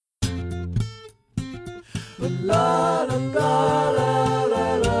La la la la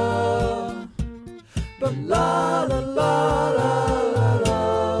la la. But la la la la la la.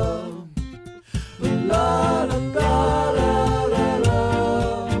 La la la la la la.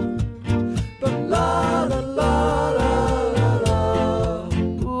 But la la la la la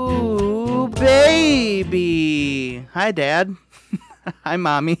la. Ooh, baby. Hi, Dad. Hi,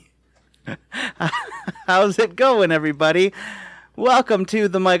 Mommy. How's it going, everybody? Welcome to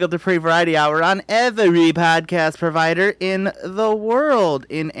the Michael Dupree Variety Hour on every podcast provider in the world,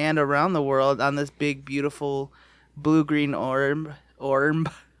 in and around the world, on this big, beautiful blue-green orb,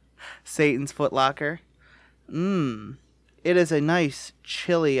 Satan's footlocker. It is a nice,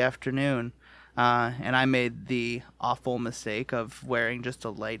 chilly afternoon, and I made the awful mistake of wearing just a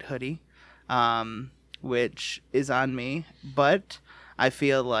light hoodie, which is on me, but I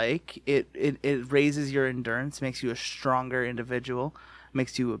feel like it raises your endurance, makes you a stronger individual,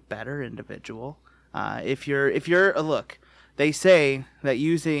 makes you a better individual. If you're look, they say that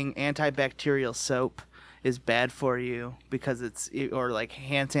using antibacterial soap is bad for you because or like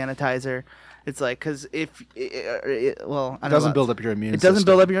hand sanitizer. It's like, because it doesn't build up your immune system. It doesn't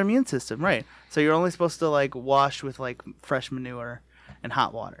build up your immune system, right? So you're only supposed to like wash with like fresh manure and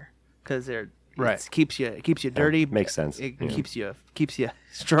hot water because they're right. It keeps you dirty. Makes sense. It keeps you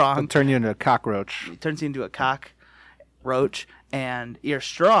strong. It'll turn you into a cockroach. It turns you into a cockroach, and you're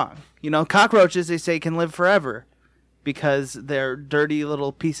strong. You know, cockroaches, they say, can live forever because they're dirty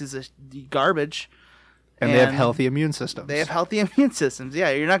little pieces of garbage. And they have healthy immune systems. They have healthy immune systems.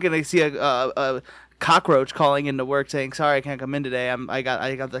 Yeah, you're not going to see a cockroach calling into work saying, "Sorry, I can't come in today. I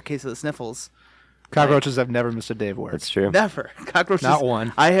got the case of the sniffles." Cockroaches have never missed a day of work. That's true. Never. Cockroaches. Not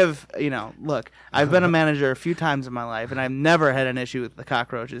one. I have, look, I've been a manager a few times in my life, and I've never had an issue with the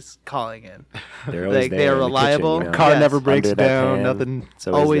cockroaches calling in. They're always there. They're in the reliable. kitchen, you know? Car Yes. never breaks Under that down. pan. Nothing. It's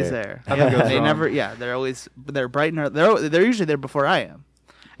always, Always there. there. Nothing goes They wrong. never. Yeah, they're bright and they're usually there before I am,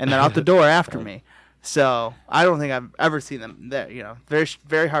 and they're out the door after me. So I don't think I've ever seen them there. You know, very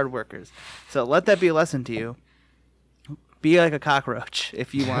very hard workers. So let that be a lesson to you. Be like a cockroach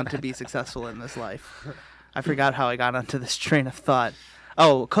if you want to be successful in this life. I forgot how I got onto this train of thought.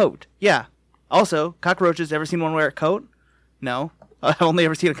 Oh, coat. Yeah. Also, cockroaches, ever seen one wear a coat? No. I've only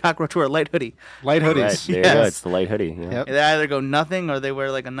ever seen a cockroach wear a light hoodie. Light hoodies. Right, there you Yes. go. It's the light hoodie. Yeah. Yep. They either go nothing or they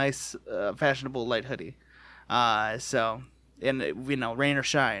wear like a nice, fashionable light hoodie. So, and rain or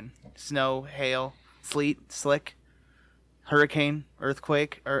shine, snow, hail, sleet, slick, hurricane,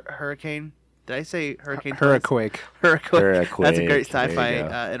 earthquake, or hurricane. Did I say hurricane? Hurricane. Hurricane. That's a great There you sci-fi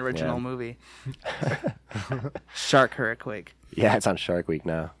go. original Yeah. movie. Shark hurricane. Yeah, it's on Shark Week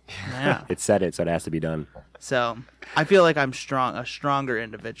now. Yeah. It said it, so it has to be done. So I feel like I'm a stronger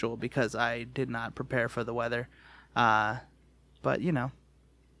individual because I did not prepare for the weather. But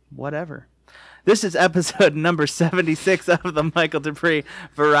whatever. This is episode number 76 of the Michael Dupree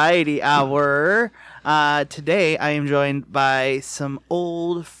Variety Hour. Today I am joined by some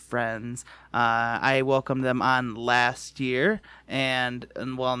old friends. I welcomed them on last year, and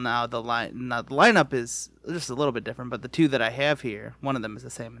well, now the lineup is just a little bit different, but the two that I have here, one of them is the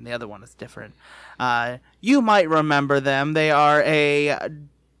same and the other one is different. You might remember them. They are a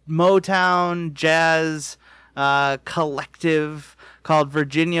Motown jazz collective called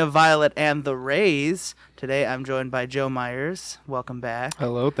Virginia Violet and the Rays. Today I'm joined by Joe Myers. Welcome back.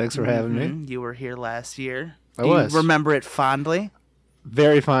 Hello. Thanks for having me. You were here last year. I Do was. you remember it fondly?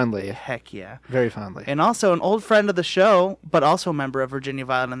 Very fondly. Heck yeah. Very fondly. And also an old friend of the show, but also a member of Virginia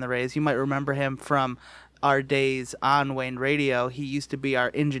Violet and the Rays. You might remember him from our days on Wayne Radio. He used to be our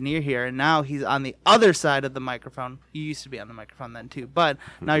engineer here, and now he's on the other side of the microphone. You used to be on the microphone then too, but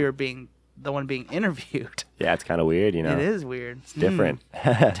now you're the one being interviewed. Yeah, it's kind of weird, It is weird. It's different.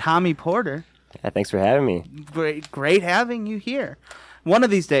 Tommy Porter. Yeah, thanks for having me. Great having you here. One of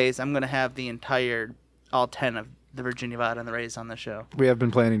these days, I'm going to have all 10 of the Virginia Violet and the Rays on the show. We have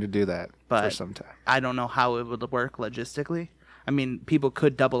been planning to do that But for some time. I don't know how it would work logistically. I mean, people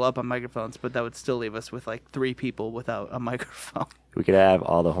could double up on microphones, but that would still leave us with like 3 people without a microphone. We could have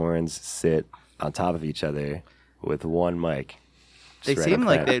all the horns sit on top of each other with one mic. They Just right seem up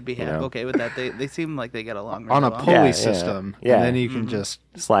like front, they'd be you know? okay with that. They seem like they get along On really a well. pulley Yeah, yeah. system. Yeah. And then you can just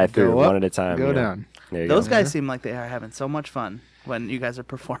Slide through go one up, at a time. go you know? down. There you Those go. guys seem like they are having so much fun when you guys are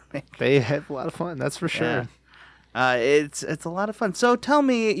performing. They have a lot of fun. That's for sure. Yeah. It's a lot of fun. So tell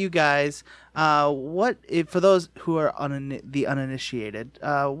me, you guys, for those who are the uninitiated,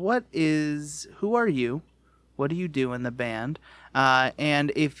 who are you? What do you do in the band?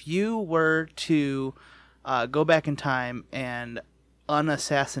 And if you were to go back in time and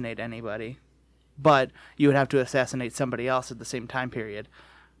unassassinate anybody, but you would have to assassinate somebody else at the same time period,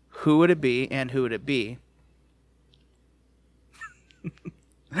 who would it be and who would it be?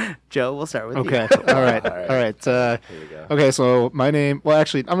 Joe, we'll start with Okay. you. All right. All right. Here we go. Okay. So my name. Well,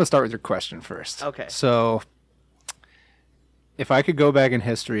 actually, I'm gonna start with your question first. Okay. So, if I could go back in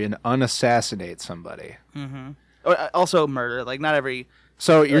history and unassassinate somebody, Or, also murder. Like, not every...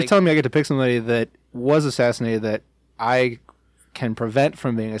 so you're Like- telling me I get to pick somebody that was assassinated that I can prevent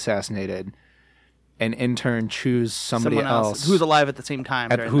from being assassinated, and in turn choose somebody someone else who's alive at the same time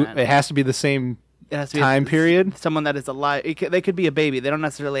during that. It has to be the same It has to be time period, someone that is alive. They could be a baby. They don't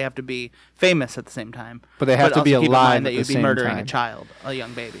necessarily have to be famous at the same time. but they have to be also keep in alive mind that at the you'd be same murdering time. a child, a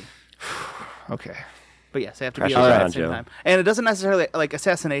young baby. Okay. But yes, they have to be Pressure's alive on, at the same Joe. time. And it doesn't necessarily, like,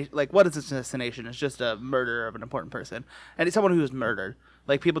 assassination, like, what is assassination? It's just a murder of an important person. And it's someone who was murdered.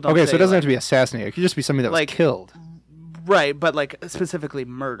 Like, people don't Okay, say, so it doesn't like, have to be assassinated. It could just be somebody that was like- killed. Right, but, like, specifically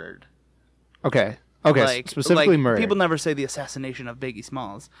murdered. Okay. Okay. Like, Specifically like, murdered. People never say the assassination of Biggie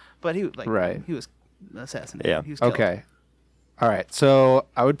Smalls. But he, like, Right. he was assassinated. Yeah. He was killed. Okay. All right. So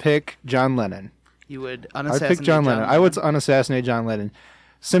I would pick John Lennon. You would I unassassinate would pick John Lennon. I would unassassinate John Lennon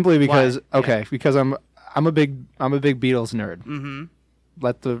simply because because I'm a big Beatles nerd. Mm-hmm.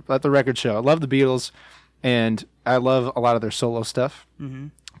 Let the record show. I love the Beatles, and I love a lot of their solo stuff. Mm-hmm.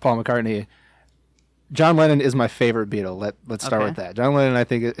 Paul McCartney. John Lennon is my favorite Beatle. Let's start Okay. with that. John Lennon, I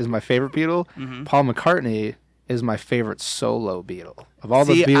think, is my favorite Beatle. Mhm. Paul McCartney is my favorite solo Beatle. Of all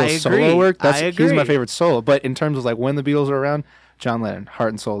See, the I Beatles agree. solo work, I he's my agree. favorite solo. But in terms of like when the Beatles are around, John Lennon, heart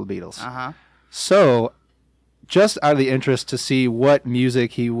and soul of the Beatles. Uh-huh. So, just out of the interest to see what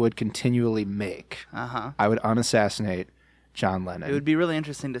music he would continually make, Uh-huh. I would unassassinate John Lennon. It would be really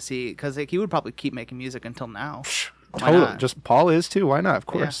interesting to see, because like, he would probably keep making music until now. Why Totally. not? Just Paul is too. Why not? Of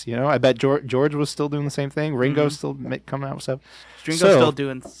course. You know, I bet George was still doing the same thing. Ringo's still coming out with stuff. Ringo's So- still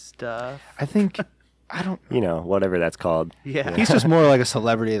doing stuff. I think I don't. You know, whatever that's called. Yeah. He's just more like a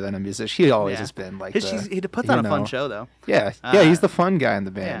celebrity than a musician. He always Yeah. has been like. He puts on a fun show, though. Yeah, he's the fun guy in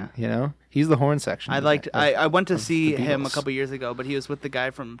the band. You know, he's the horn section. I of the liked. band- I went to of see the him a Beatles. couple years ago, but he was with the guy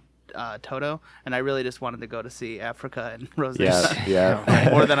from Toto, and I really just wanted to go to see Africa and Rosanna Yeah, yeah.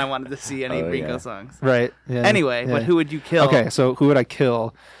 more than I wanted to see any Oh, Ringo yeah. songs. Right. Yeah, Anyway, yeah. but who would you kill? Okay, so who would I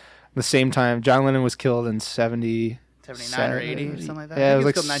kill? The same time John Lennon was killed in 79 or 80 or something like that? Yeah, I it was think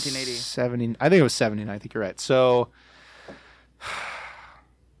like he was killed in 1980. 70. I think it was 79. I think you're right. So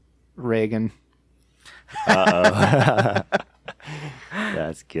Reagan. Uh-oh.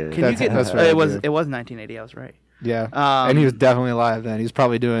 That's good. Can you get? that's right, it was dude. 1980. I was right. Yeah, Um, and he was definitely alive then. He's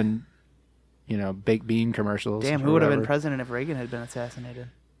probably doing, baked bean commercials. Damn, or who would have been whatever. president if Reagan had been assassinated?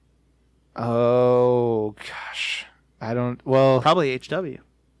 Oh gosh, I don't. Well, Probably HW.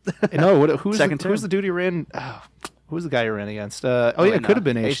 no. Who's Second the, who's term. the dude he ran? Oh, who was the guy he ran against? Oh yeah, Wait, it could have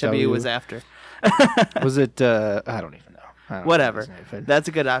been HW was after. Was it? I don't even know. I don't know Whatever. his name, but- That's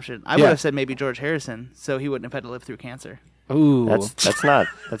a good option. I Yeah. would have said maybe George Harrison, so he wouldn't have had to live through cancer. Ooh, That's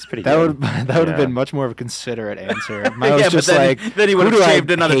pretty that good. would have Yeah. been much more of a considerate answer. Mine was Yeah, but just then- like then he would who have do I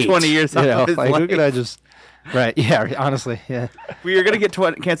shaved another hate? 20 years off of his like who could I life. just? Right. Yeah. Honestly. Yeah. We are gonna get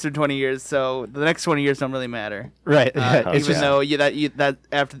cancer in 20 years, so the next 20 years don't really matter. Right. yeah, it's Even just, though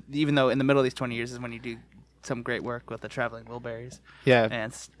even though in the middle of these 20 years is when you do some great work with the traveling Wilburys yeah.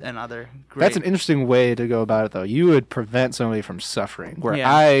 and other great. That's an interesting way to go about it, though. You would prevent somebody from suffering, where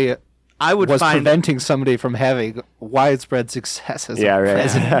Yeah. I would was find preventing somebody from having widespread success as Yeah, a right.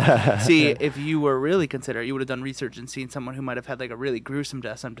 president. See, if you were really considerate, you would have done research and seen someone who might have had like a really gruesome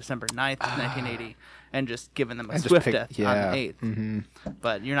death on December 9th, 1980, and just given them a And just swift pick- death yeah. on the 8th. hmm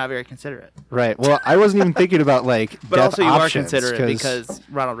But you're not very considerate. Right. Well, I wasn't even thinking about like But death also you options, are considerate because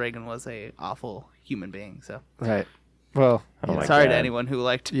Ronald Reagan was a awful human being. So right. Well, Oh my sorry to God. anyone who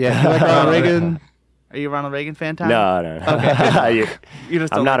liked. yeah, you like Ronald Reagan. Are you a Ronald Reagan fan, Tom? No. Okay. You- You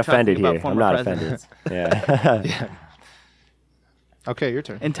just I'm don't not like talking offended about here. I'm former not presidents. offended. Yeah. Yeah. Okay, your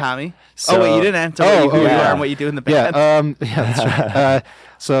turn. And Tommy. So- oh wait, you didn't answer Oh, who you yeah. are and what you do in the Yeah. band. Yeah, that's right.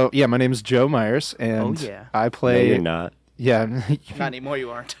 So yeah, my name is Joe Myers, and Oh, yeah. I No, play. you're not. Yeah, Not anymore. You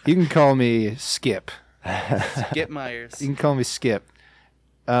aren't. you can call me Skip. Skip Myers. You can call me Skip.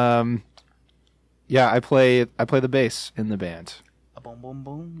 Yeah, I play the bass in the band. Boom, boom,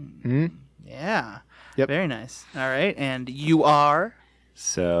 boom. Hmm? Yeah. Yep. Very nice. All right, and you are.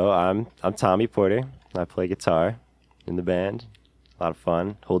 So I'm Tommy Porter. I play guitar in the band. A lot of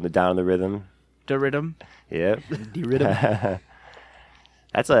fun, holding it down in the rhythm. The rhythm. Yep. The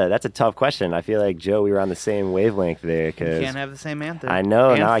That's a tough question. I feel like Joe, we were on the same wavelength there You because can't have the same answer. I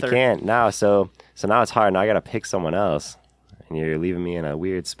know now I Anther. can't now. So now it's hard. Now I gotta pick someone else, and you're leaving me in a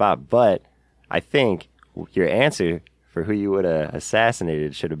weird spot. But I think your answer for who you would have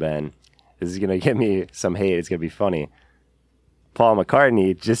assassinated should have been. This is gonna give me some hate. It's gonna be funny. Paul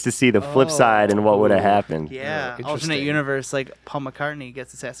McCartney just to see the flip side and what would have happened. Yeah, alternate interesting. universe, like Paul McCartney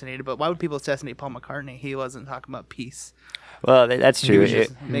gets assassinated, but why would people assassinate Paul McCartney? He wasn't talking about peace. Well, that's true. was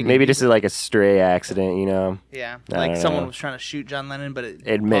just making Maybe just music. like a stray accident, you know. Yeah, I like don't someone know. was trying to shoot John Lennon, but It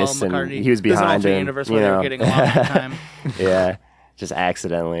Paul missed, and McCartney. he was There's an behind alternate him, universe you where they know. were getting along at the time. Yeah, just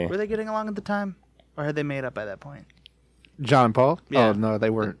accidentally. Were they getting along at the time, or had they made up by that point? John and Paul? Yeah. Oh no, they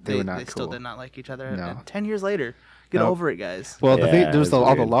weren't. They were not They cool. still did not like each other. No. And 10 years later, get Nope. over it, guys. Well, the Yeah, thing, there was it was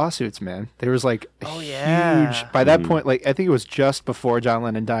all the weird. lawsuits, man. There was like a Oh, yeah. huge. By that point, like I think it was just before John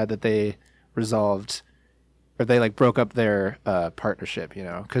Lennon died that they resolved, or they like broke up their partnership. You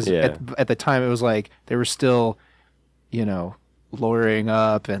know, because Yeah. at the time it was like they were still, you know, lawyering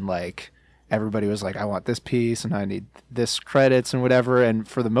up, and like everybody was like, I want this piece and I need this credits and whatever. And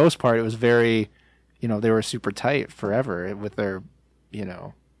for the most part, it was very, you know, they were super tight forever with their, you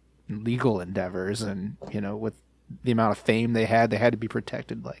know, legal endeavors, and you know, with the amount of fame they had to be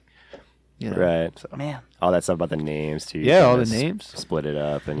protected, like, you know. Right. So, Man, All that stuff about the names too. Yeah, all kinda the names. Split it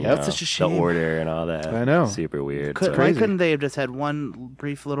up, and you Yep. know, Such a shame. the order and all that. I know. Super weird. why crazy. couldn't they have just had one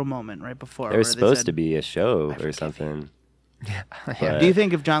brief little moment right before? There was where they supposed said, to be a show or forgive something. yeah. But- Do you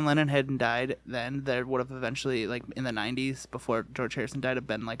think if John Lennon hadn't died then, there would have eventually, like in the 90s, before George Harrison died, have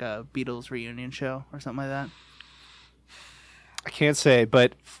been like a Beatles reunion show or something like that? I can't say,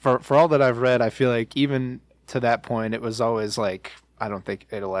 but for all that I've read, I feel like even to that point, it was always like, I don't think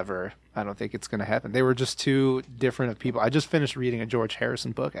it's going to happen. They were just too different of people. I just finished reading a George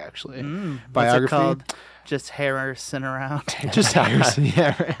Harrison book, actually. What's Biography. it called? Just Harrison around. Just Harrison,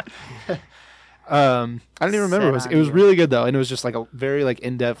 yeah. Right. I don't even remember. Set It was on you. really good though, and it was just like a very like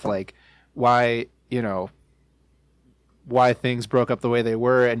in depth, like why, you know, why things broke up the way they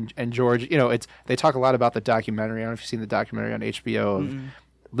were, and George, you know, they talk a lot about the documentary. I don't know if you've seen the documentary on HBO of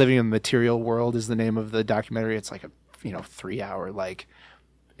Living in the Material World is the name of the documentary. It's like a 3-hour like,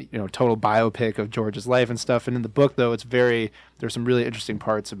 you know, total biopic of George's life and stuff. And in the book though, there's some really interesting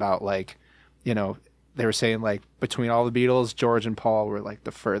parts about like, you know, they were saying like between all the Beatles, George and Paul were like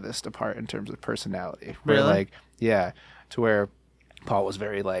the furthest apart in terms of personality. Where Really? like, yeah, to where Paul was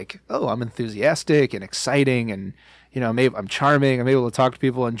very like, oh, I'm enthusiastic and exciting, and you know, maybe I'm charming, I'm able to talk to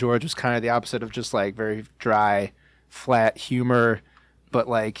people, and George was kind of the opposite of just like very dry, flat humor, but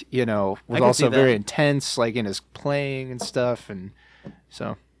like, you know, was can also see that. very intense like in his playing and stuff, and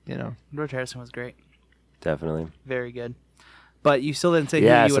so, you know. George Harrison was great. Definitely. Very good. But you still didn't say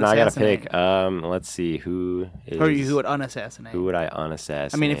Yeah, who you so would now I gotta assassinate. pick. Let's see who is. Or who would unassassinate. Who would I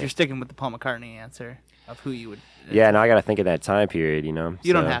unassassinate? I mean, if you're sticking with the Paul McCartney answer of who you would. Yeah, now I gotta think of that time period. You know.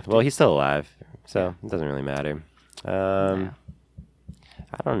 You don't So- have to. Well, he's still alive, so it doesn't really matter. I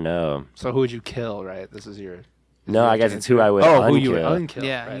don't know. So who would you kill, right? This is your No, I guess it's who I would. who you would unkill. unkill.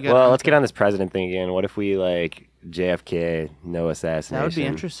 Yeah, right. you got- Well, let's get on this president thing again. What if we like JFK, no assassination? That would be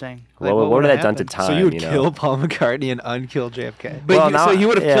interesting. Well, Like, what would would've that done to happened? time? So you would know? kill Paul McCartney and unkill JFK. But Well, you, now- so you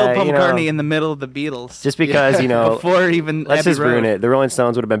would have yeah, killed Paul you know- McCartney in the middle of the Beatles. Just because you know. before even Let's Abbey just ruin Road. it. The Rolling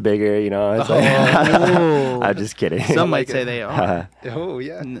Stones would have been bigger, you know. It's like, Oh. I'm just kidding. Some like might say it. they are. Oh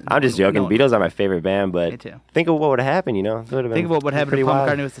yeah. I'm just joking. No, Beatles are my favorite band, Me but too. think of what would have happened, you know. It would've Think been of what would happen pretty if Paul wild.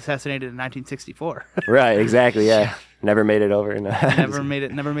 McCartney was assassinated in 1964. Right, exactly, yeah. Never made it over. never made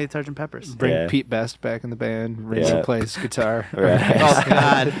it. Never made Sgt. Pepper's. Bring Yeah. Pete Best back in the band. Ringo Yeah. plays guitar. Right. Oh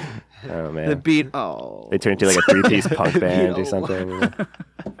God, Oh, man. the beat. Oh. They turned into like a three-piece punk band or something. You know?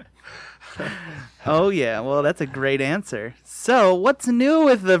 Oh yeah. Well, that's a great answer. So, what's new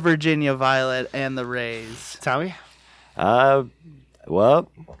with the Virginia Violet and the Rays? Tommy?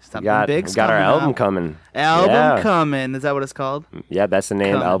 Well, Something got big's our coming album up. coming. Album Yeah. coming. Is that what it's called? Yeah, that's the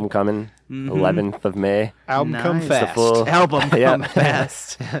name. Coming. Album coming. 11th of May. Album come Nice. fast. full- Album come Yeah.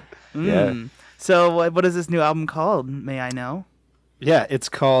 fast. Yeah. So, what is this new album called? May I know? Yeah, it's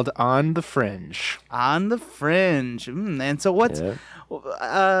called On the Fringe. On the Fringe. And so, what's Yeah.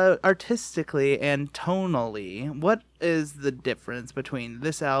 artistically and tonally, what is the difference between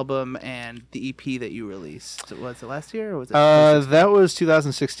this album and the EP that you released? Was it last year or was it? That was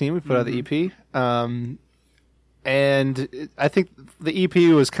 2016. We put out the EP. I think the EP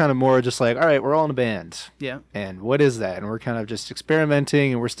was kind of more just like, all right, we're all in a band. yeah. And what is that? And we're kind of just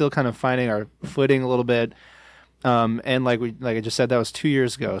experimenting, and we're still kind of finding our footing a little bit. And like I just said, that was 2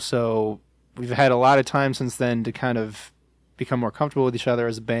 years ago. So we've had a lot of time since then to kind of become more comfortable with each other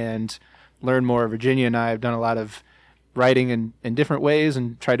as a band, learn more. Virginia and I have done a lot of writing in different ways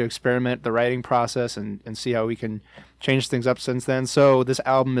and try to experiment the writing process and see how we can change things up since then. So this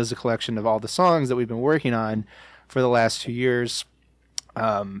album is a collection of all the songs that we've been working on for the last 2 years.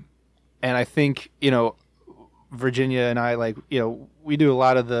 And I think, you know, Virginia and I, like, you know, we do a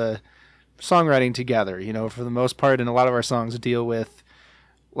lot of the songwriting together. You know, for the most part, and a lot of our songs deal with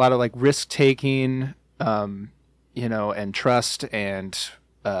a lot of like risk taking, you know, and trust and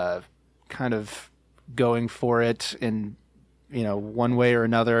kind of going for it in, you know, one way or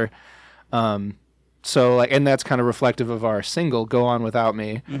another. So like, and that's kind of reflective of our single "Go On Without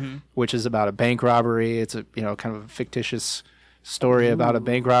Me," which is about a bank robbery. It's a, you know, kind of a fictitious story about a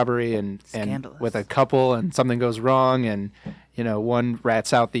bank robbery and with a couple, and something goes wrong, and you know, one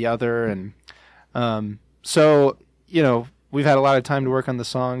rats out the other, and so you know, we've had a lot of time to work on the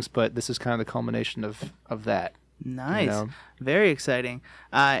songs, but this is kind of the culmination of that. Nice. You know? Very exciting.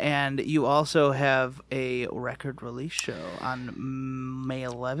 And you also have a record release show on May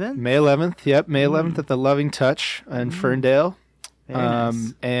 11th? May 11th, yep. May 11th at the Loving Touch in Ferndale. Very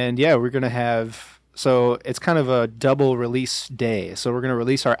nice. And yeah, we're going to have, so it's kind of a double release day. So we're going to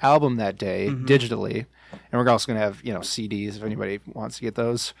release our album that day digitally. And we're also going to have, you know, CDs if anybody wants to get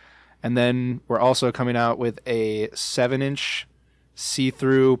those. And then we're also coming out with a 7-inch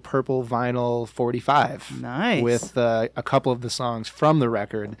see-through purple vinyl 45. Nice. With a couple of the songs from the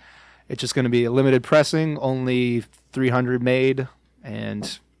record. It's just going to be a limited pressing, only 300 made,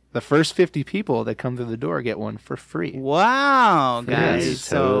 and the first 50 people that come through the door get one for free. Wow, guys. Yes,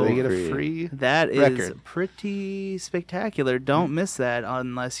 So they get a free that is record. pretty spectacular. Don't miss that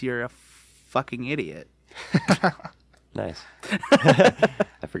unless you're a fucking idiot. Nice.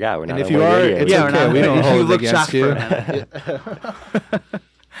 I forgot we're not. And if on you Word are, Radio. it's Yeah, okay. we're not- We don't you hold it look against shocked for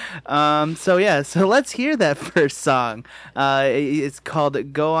a you. So let's hear that first song. It's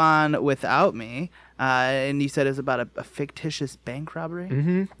called "Go On Without Me," and you said it's about a fictitious bank robbery.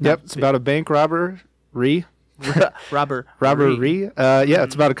 Mm-hmm. Yep, it's about a bank robbery. Robbery. Yeah,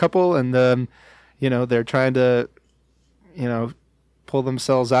 it's about a couple, and you know, they're trying to, you know, pull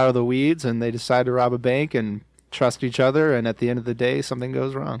themselves out of the weeds, and they decide to rob a bank and trust each other, and at the end of the day, something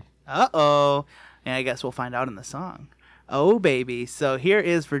goes wrong. Uh-oh. And I guess we'll find out in the song. Oh, baby. So here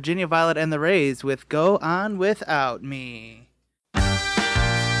is Virginia Violet and the Rays with "Go On Without Me."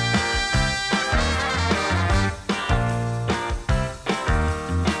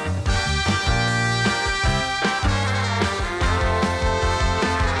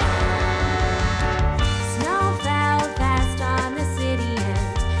 Snow fell fast on the city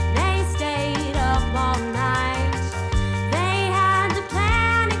and they stayed up all night. They had to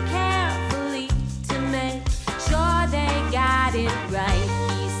plan it carefully to make sure they got it right.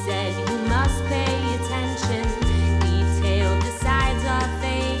 He said, "You must pay attention. Details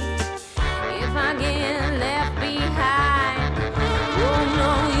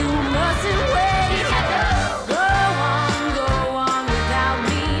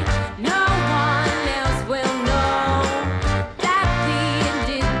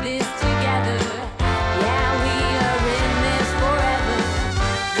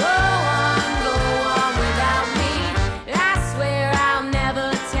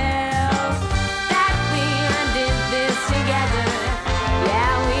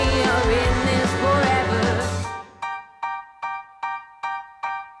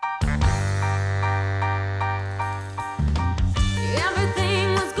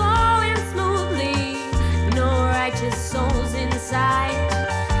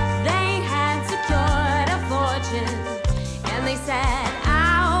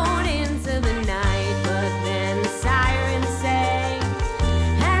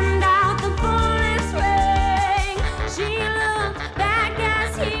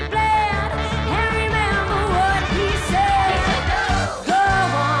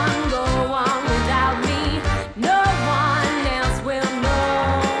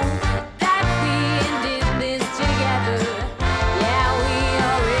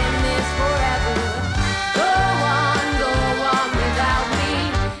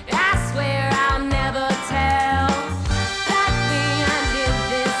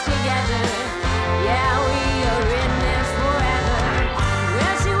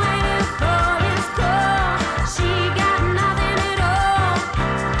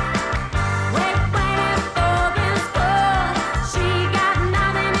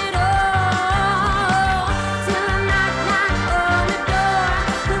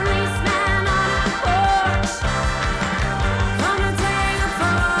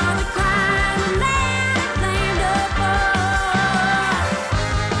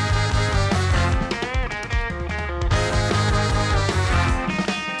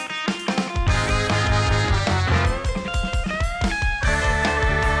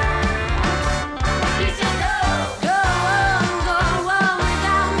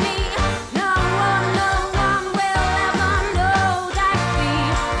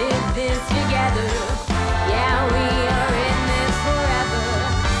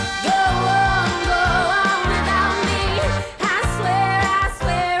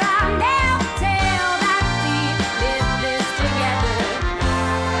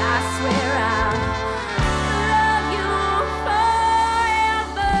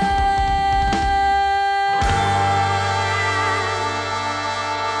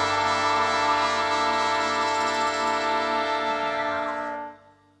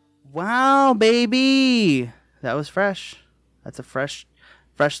baby. That was fresh. That's a fresh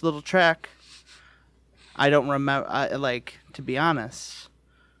little track. I don't remember, to be honest,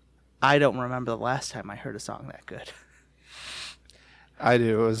 I don't remember the last time I heard a song that good. I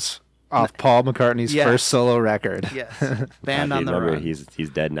do. It was off Paul McCartney's Yes. first solo record. Yes. I Band on the remember Run. he's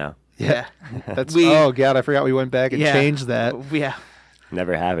dead now. Yeah. That's We- God, I forgot we went back and changed that. Yeah.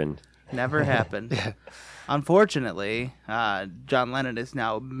 Never happened. Never happened. Unfortunately, John Lennon is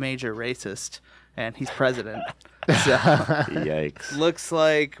now a major racist, and he's president. So, Yikes. looks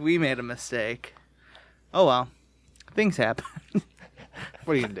like we made a mistake. Oh well. Things happen.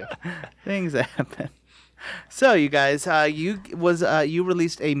 What are you gonna do? Things happen. So, you guys, you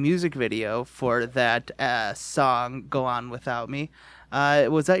released a music video for that song "Go On Without Me."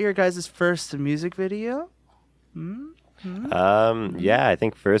 Was that your guys' first music video? Yeah, I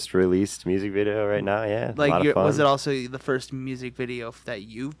think first released music video right now. Yeah, a lot of fun. Was it also the first music video that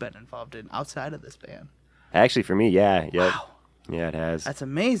you've been involved in outside of this band? Actually, for me, yeah, yep. Wow. Yeah, it has. That's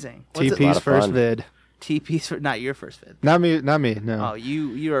amazing. What's it TP's of first fun. vid. TP's not your first vid. Not me. No. Oh,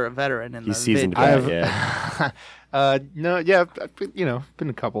 you are a veteran in the He's seasoned vid. vet, I've- yeah. No, yeah, I've been, been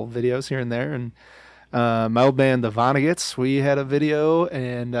a couple videos here and there, and my old band, the Vonnegut's, we had a video,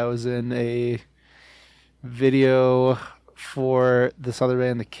 and I was in a video for this other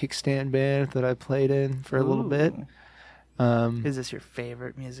band, the Kickstand Band, that I played in for a little bit. Ooh. Is this your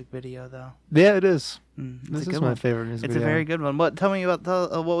favorite music video, though? Yeah, it is. It's This a is good my one. favorite music It's video. a very good one. Tell me about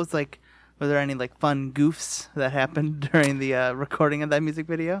what was like. Were there any like fun goofs that happened during the recording of that music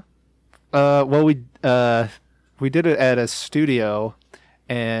video? Well, we did it at a studio,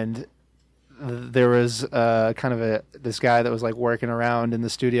 and there was kind of this guy that was like working around in the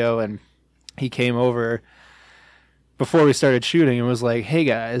studio, and he came over before we started shooting and was like, "Hey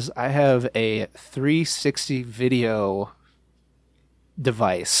guys, I have a 360 video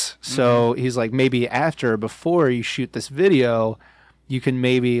device." So he's like, maybe after or before you shoot this video, you can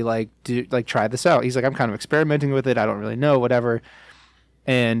maybe try this out. He's like, I'm kind of experimenting with it. I don't really know, whatever.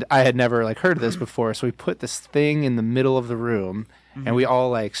 And I had never heard of this before. So we put this thing in the middle of the room, and we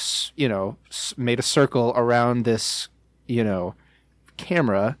all made a circle around this,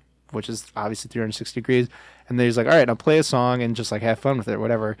 camera, which is obviously 360 degrees. And then he's like, all right, now play a song and just have fun with it,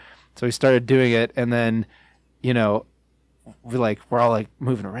 whatever. So we started doing it, and then, we're all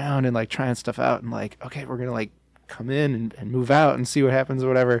moving around and trying stuff out, and okay, we're gonna come in and move out and see what happens or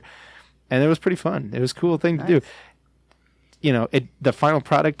whatever. And it was pretty fun. It was a cool thing to do. The final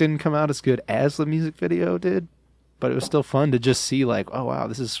product didn't come out as good as the music video did, but it was still fun to just see oh wow,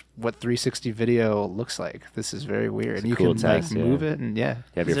 this is what 360 video looks like. This is very weird. And you cool can test, move yeah. it, and yeah. You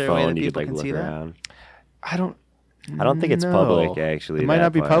have Is your there a way phone, that you people could can look see that? around. I don't think it's public, actually, It might that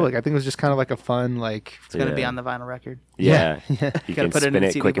not be part. public. I think it was just kind of a fun It's gonna be on the vinyl record. Yeah. Yeah. You Gotta can put it in spin a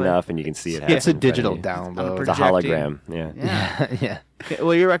it CD quick player. enough and you can see it. It's a happen in front of digital you. download. It's a projecting. hologram. Yeah. Yeah. Yeah. Okay,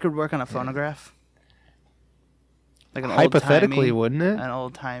 will your record work on a phonograph? Like an Hypothetically, old-timey- wouldn't it? An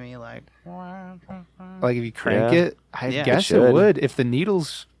old timey Like if you crank Yeah. it, I Yeah. guess It it should. would. If the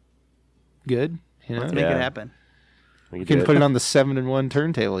needle's good, Let's make Yeah. it happen. We you could can do put it on the 7-in-1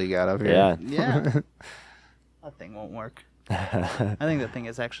 turntable you got up here. Yeah. Yeah. That thing won't work. I think that thing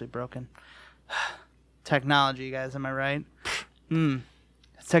is actually broken. Technology, guys, am I right?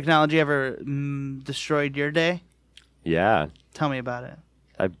 Has technology ever destroyed your day? Yeah. Tell me about it.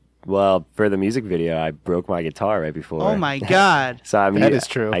 Well, for the music video, I broke my guitar right before. Oh my God. So That is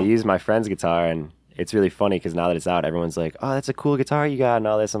true. I used my friend's guitar, and it's really funny because now that it's out, everyone's like, "Oh, that's a cool guitar you got," and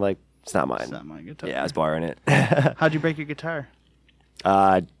all this. I'm like, "It's not mine." It's not my guitar. Yeah, I was borrowing it. How'd you break your guitar?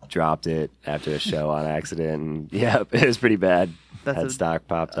 I dropped it after a show on accident. And, yeah, it was pretty bad. That's a Headstock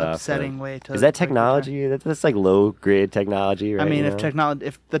popped off. upsetting way to. Is that break your technology? That's like low grade technology, guitar. right? I mean, you if know? technology,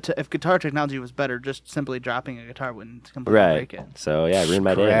 if guitar technology was better, just simply dropping a guitar wouldn't completely Right. break it. So yeah, it ruined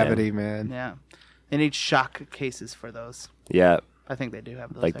my day. man. Gravity, man. Yeah, they need shock cases for those. Yeah, I think they do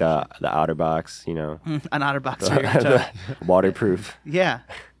have those. like the outer box, you know, actually. An OtterBox for your guitar. waterproof. Yeah.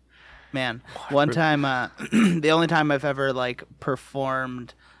 Man, one time, the only time I've ever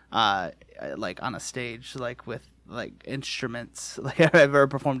performed, on a stage, with instruments, I've ever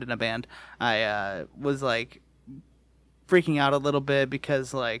performed in a band, I was freaking out a little bit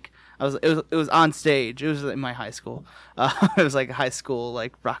because it was on stage. It was in my high school. It was a high school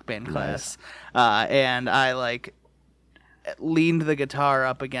rock band class, and I leaned the guitar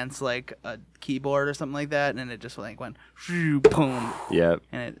up against a keyboard or something like that, and it just went boom, Yep.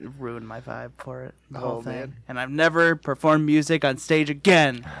 and it ruined my vibe for it, the Oh, whole thing. man. And I've never performed music on stage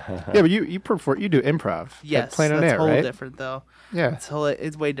again. Yeah, but you do improv. Yes, Plain on that's air, whole right? different though. Yeah.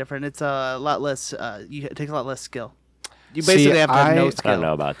 It's way different. It's a lot less. It takes a lot less skill. You basically have to have no I skill. I don't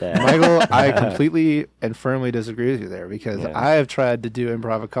know about that. Michael, I completely and firmly disagree with you there because Yeah. I have tried to do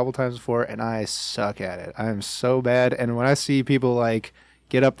improv a couple times before and I suck at it. I am so bad. And when I see people like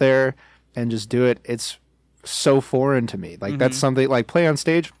get up there and just do it, it's so foreign to me. Like that's something like play on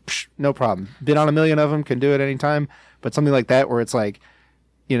stage, no problem. Been on a million of them, can do it anytime. But something like that where it's like,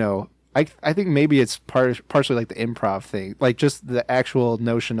 you know, I think maybe it's partially like the improv thing, like just the actual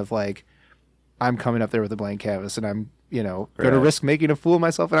notion of like I'm coming up there with a blank canvas and I'm going to Right. risk making a fool of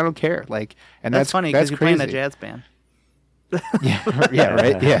myself and I don't care. Like, and That's funny because that's you're playing a crazy. jazz band. Yeah,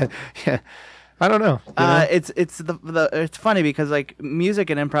 right. Yeah. I don't know. you know? It's funny because like music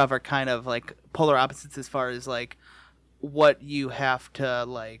and improv are kind of like polar opposites as far as like what you have to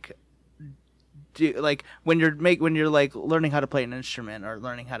like do, like when you're like learning how to play an instrument or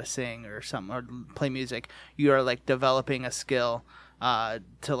learning how to sing or something or play music, you are like developing a skill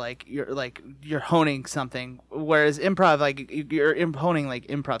to like you're honing something, whereas improv like you're honing like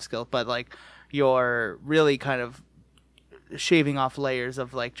improv skill, but like you're really kind of shaving off layers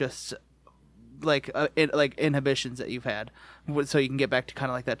of like just like like inhibitions that you've had, so you can get back to kind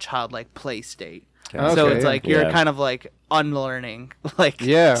of like that childlike play state. So Okay, it's yeah. like you're Yeah. kind of like unlearning like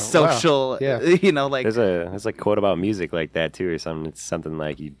Yeah, wow. social, Yeah. like There's a quote about music like that too, or something. It's something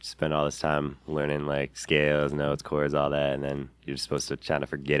like you spend all this time learning like scales, notes, chords, all that, and then you're supposed to try to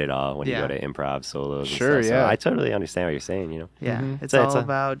forget it all when Yeah. you go to improv solos. Sure, and stuff. yeah. So I totally understand what you're saying. yeah, Mhm. it's So all it's a-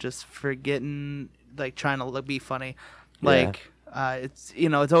 about just forgetting, like trying to be funny. Yeah. Like it's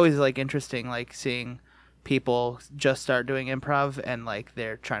it's always like interesting like seeing people just start doing improv and like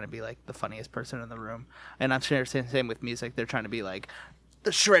they're trying to be like the funniest person in the room, and I'm sure same with music. They're trying to be like the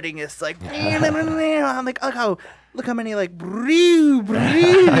shreddingest, like I'm like look how many like brews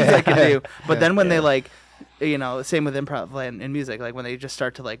I can do. But then when they like same with improv and music, like when they just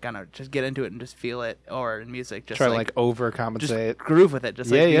start to like kind of just get into it and just feel it, or in music just Try to like like overcompensate. just groove with it,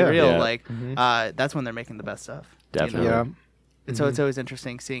 just Yeah, like be yeah. real. Yeah. Like that's when they're making the best stuff. Definitely. Yeah. And so it's always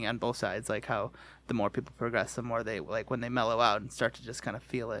interesting seeing on both sides, like how the more people progress, the more they like when they mellow out and start to just kind of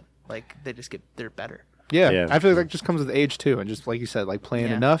feel it, like they're better. Yeah. Yeah. I feel like that just comes with age too, and just like you said, like playing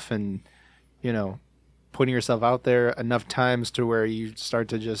Yeah. enough and putting yourself out there enough times to where you start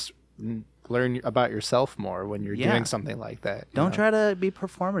to just learn about yourself more when you're Yeah. doing something like that. you Don't know? try to be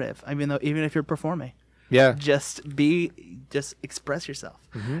performative. I mean, even if you're performing, Yeah. just express yourself.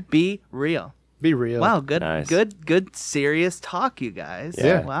 Mm-hmm. Be real. Be real. Wow, good, Nice. good, serious talk, you guys.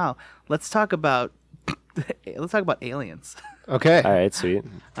 Yeah. Wow. Let's talk about aliens. Okay. All right, sweet.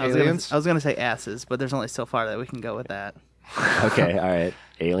 Aliens? I was gonna say asses, but there's only so far that we can go with that. Okay, all right.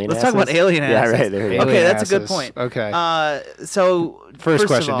 Alien. Let's talk about asses? alien asses. Yeah, right. There we go. Okay, Alien that's a good asses. point. Okay. So First of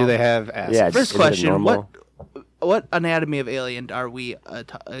question: all, do they have asses? Yeah, First Is it question: normal? what anatomy of alien are we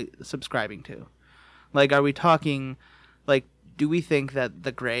subscribing to? Like, are we talking like? Do we think that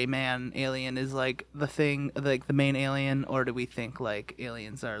the gray man alien is like the thing, like the main alien, or do we think like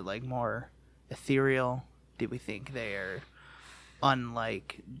aliens are like more ethereal? Do we think they're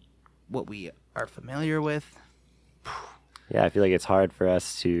unlike what we are familiar with? Yeah, I feel like it's hard for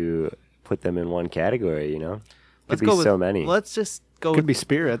us to put them in one category. Could Let's be go with so many. Let's just go. Could with, be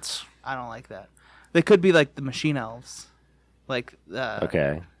spirits. I don't like that. They could be like the machine elves. Like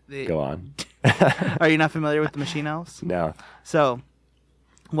Okay, the- go on. Are you not familiar with the machine elves? No. So,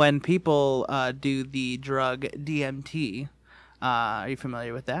 when people do the drug DMT, are you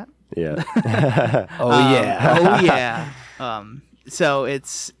familiar with that? Yeah. Oh yeah. Oh yeah. So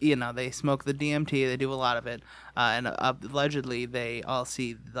it's they smoke the DMT. They do a lot of it, and allegedly they all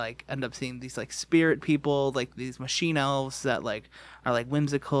end up seeing these like spirit people, like these machine elves that like are like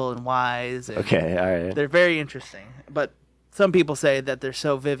whimsical and wise. And Okay. All right. they're very interesting, but some people say that they're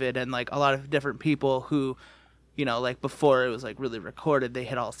so vivid, and like a lot of different people who, like before it was like really recorded, they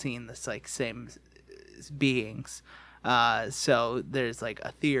had all seen this like same beings. So there's like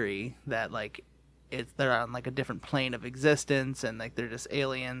a theory that like they're on like a different plane of existence, and like they're just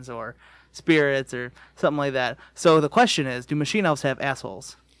aliens or spirits or something like that. So the question is, do machine elves have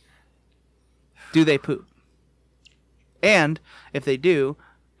assholes? Do they poop? And if they do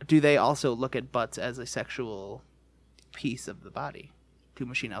they also look at butts as a sexual piece of the body? Do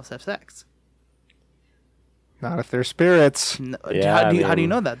machine elves have sex? Not if they're spirits. Yeah, How do you I mean-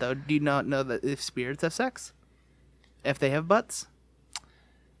 know that though? Do you not know that if spirits have sex? If they have butts?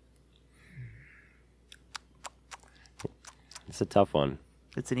 It's a tough one.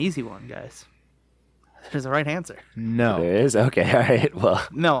 It's an easy one, guys. There's a right answer. No. There is? Okay. All right. Well,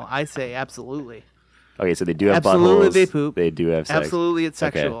 No, I say absolutely. okay. So they do have Absolutely buttholes. they poop. They do have sex. Absolutely it's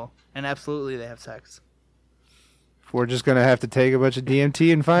Okay. sexual. And absolutely they have sex. We're just gonna have to take a bunch of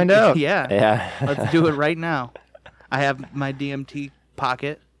DMT and find out. Yeah. Yeah. Let's do it right now. I have my DMT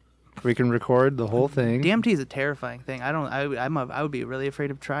pocket. We can record the whole thing. DMT is a terrifying thing. I would be really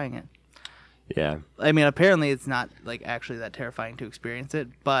afraid of trying it. Yeah. I mean, apparently it's not like actually that terrifying to experience it,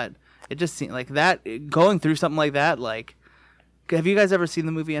 but it just seemed like that going through something like that. Like, have you guys ever seen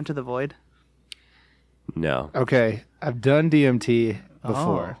the movie Enter the Void? No. Okay, I've done DMT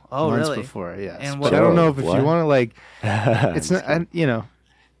before. Oh, once really? before, yes. And But what- I don't know if What? you want to like. It's not,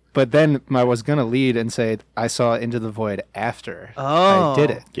 But then I was gonna lead and say I saw Into the Void after Oh. I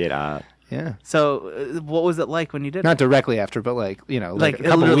did it. Get out. Yeah, So, what was it like when you did not it? directly after, but like Like a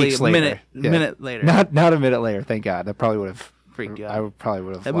couple literally weeks a later. minute later. Not a minute later. Thank God. That probably would have Freaked you out. I would probably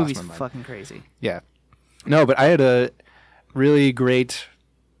would have. That lost movie's my mind. fucking crazy. Yeah. No, but I had a really great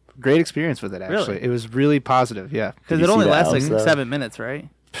experience with it. Actually, Really? It was really positive. Yeah. Because you it only see the lasts like elves, though? 7 minutes, right?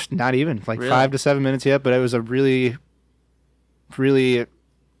 Not even like Really? 5 to 7 minutes yet, but it was a really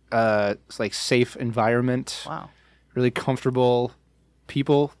like safe environment, Wow. really comfortable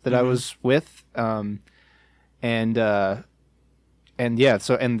people that I was with, and yeah,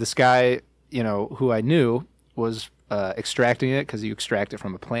 so and this guy, who I knew was extracting it, because you extract it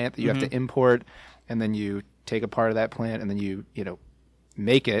from a plant that you have to import, and then you take a part of that plant and then you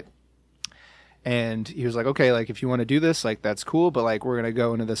make it. And he was like, okay, like if you want to do this, like that's cool, but like we're gonna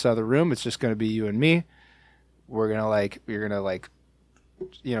go into this other room. It's just gonna be you and me. You're gonna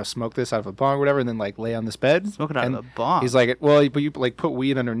smoke this out of a bong or whatever, and then like lay on this bed. Smoke it out and of a bong? He's like, well, but you like put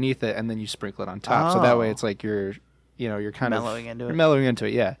weed underneath it, and then you sprinkle it on top, so that way Oh. it's like you're kind Mellowing into you're it. mellowing into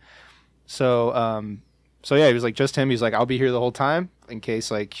it, yeah. So yeah, he was like, just him. He's like, I'll be here the whole time in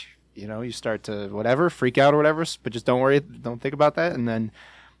case like you start to whatever freak out or whatever, but just don't worry, don't think about that. And then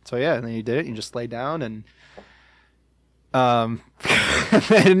so yeah, and then you did it. You just lay down and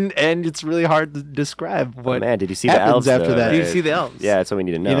and it's really hard to describe what Man, did you see the happens elves after though, that. Did you right? see the elves? Yeah, that's what we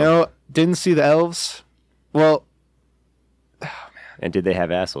need to know. Didn't see the elves. Well, And did they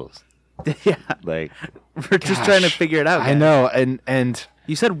have assholes? Yeah. Like, We're just trying to gosh, figure it out. I guys. know, and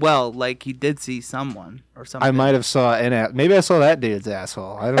You said, well, like you did see someone or something. I might have saw maybe I saw that dude's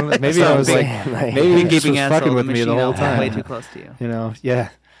asshole. I don't know. Maybe I So was big, like, like- maybe he Keeping was asshole, fucking with me the machine whole elf way time. too close to you. Yeah.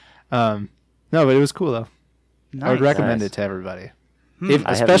 No, but it was cool though. I would Nice. recommend Nice. it to everybody, Hmm. if,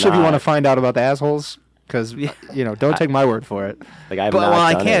 I have especially if you want to not. find out about the assholes, because Yeah. don't take my word for it. like I have But not well,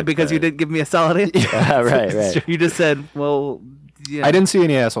 I done can't it, because you but- didn't give me a solid answer. right. You just said, well, yeah. I didn't see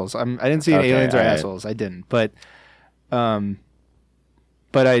any assholes. I didn't see any Okay, aliens or alright. assholes. I didn't. But I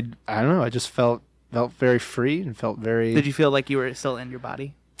don't know. I just felt very free and felt very. Did you feel like you were still in your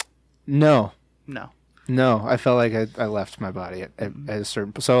body? No. No. I felt like I left my body at a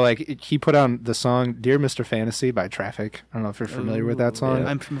certain. So like he put on the song "Dear Mr. Fantasy" by Traffic. I don't know if you're familiar with that song. yeah.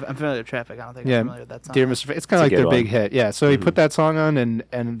 I'm familiar with Traffic. I don't think Yeah, I'm familiar with that song. Dear Mr. It's kind of like It's a their good big one. hit. Yeah. So he put that song on, and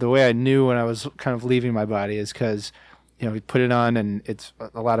the way I knew when I was kind of leaving my body is because, he put it on, and it's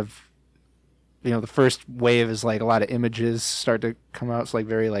a lot of, the first wave is like a lot of images start to come out. It's like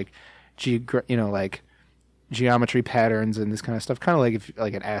very like, like geometry patterns and this kind of stuff. Kind of like if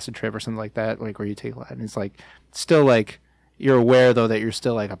like an acid trip or something like that, like where you take a lot, and it's like still like you're aware though that you're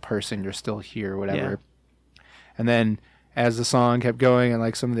still like a person, you're still here, whatever. And then as the song kept going and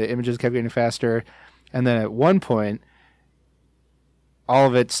like some of the images kept getting faster, and then at one point all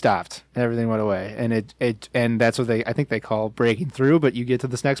of it stopped and everything went away, and and that's what I think they call breaking through. But you get to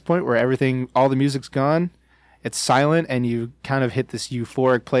this next point where all the music's gone, it's silent, and you kind of hit this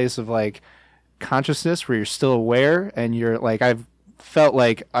euphoric place of like consciousness where you're still aware, and you're like, I've felt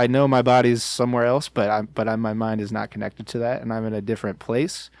like I know my body's somewhere else, but my mind is not connected to that, and I'm in a different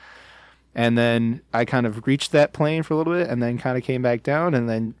place. And then I kind of reached that plane for a little bit, and then kind of came back down, and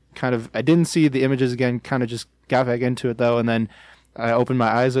then I didn't see the images again, kind of just got back into it though, and then I opened my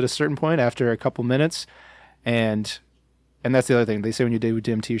eyes at a certain point after a couple minutes, and that's the other thing. They say when you do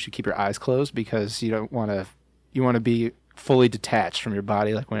DMT, you should keep your eyes closed because you want to be fully detached from your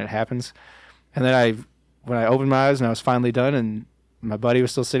body, like when it happens. And then when I opened my eyes and I was finally done, and my buddy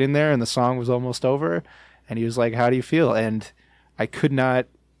was still sitting there, and the song was almost over, and he was like, "How do you feel?" And I can't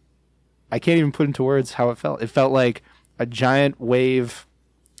even put into words how it felt. It felt like a giant wave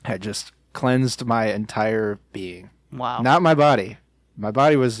had just cleansed my entire being. Wow. Not my body. My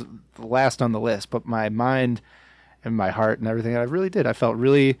body was the last on the list, but my mind and my heart and everything, I really did. I felt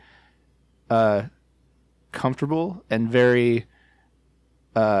really comfortable and very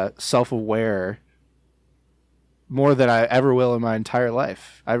self-aware, more than I ever will in my entire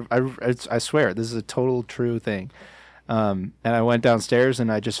life. I swear, this is a total true thing. And I went downstairs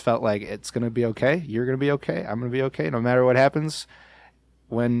and I just felt like it's going to be okay. You're going to be okay. I'm going to be okay. No matter what happens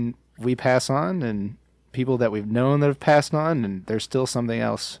when we pass on, and people that we've known that have passed on, and there's still something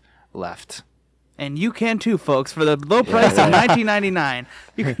else left. And you can too, folks. For the low price of $19.99,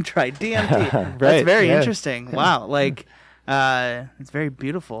 you can try DMT. That's Right, very yeah. interesting. Wow, like it's very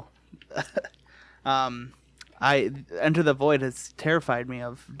beautiful. I Enter the Void has terrified me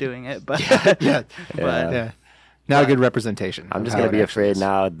of doing it, but Yeah. but Yeah. Not a good representation. I'm of just how gonna it be actually afraid is.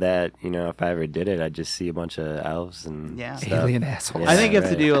 now that if I ever did it, I'd just see a bunch of elves and Yeah. stuff. Alien assholes. I think you have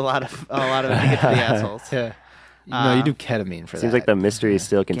to right. do a lot of it to get to the assholes. Yeah. No, you do ketamine for Seems that. like the mystery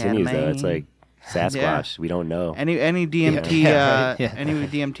still continues though. It's Ketamine. like Sasquatch. We don't know. Any DMT Yeah, right, yeah. any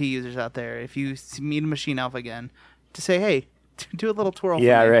DMT users out there, if you meet a machine elf again, to say, hey, do a little twirl.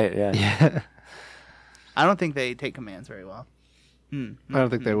 Yeah, for me. right. Yeah. Yeah. I don't think they take commands very well. I don't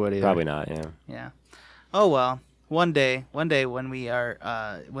think they would either. Probably not. Yeah. Yeah. Oh well. One day when we are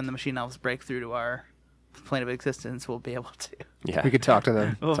when the machine elves break through to our plane of existence, we'll be able to. Yeah. We could talk to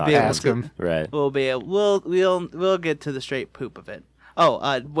them. We'll Talk be to able ask to. them. Right. We'll be able. We'll get to the straight poop of it.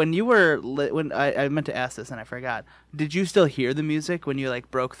 Oh, when you were when I meant to ask this and I forgot. Did you still hear the music when you like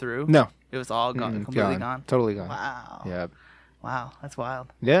broke through? No. It was all gone, completely gone. Totally gone. Wow. Yeah. Wow, that's wild.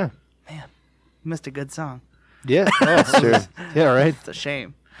 Yeah. You missed a good song. Yeah. Oh, Sure. Yeah, right. It's a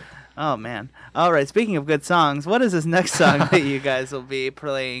shame. Oh man. All right. Speaking of good songs, what is this next song that you guys will be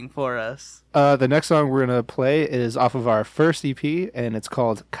playing for us? The next song we're going to play is off of our first EP, and it's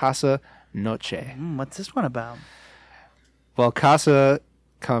called Casa Noche. What's this one about? Well, casa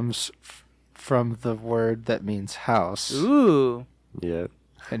comes from the word that means house, Ooh, Yeah.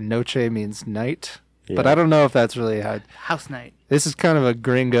 and noche means night. Yeah. But I don't know if that's really how. house night. This is kind of a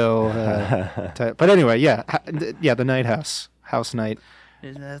gringo type. But anyway, yeah. The night house. House night.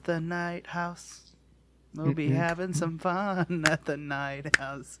 Isn't that the night house? We'll be having some fun at the night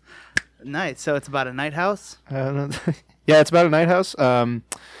house. Nice. So it's about a night house? I don't know. Yeah, it's about a night house. Yeah,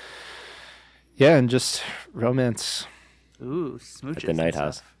 and just romance. Ooh, smooches. At the night and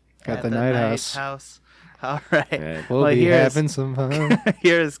house. stuff. At the night house. All right. Right. We'll Well, be here's- having some fun.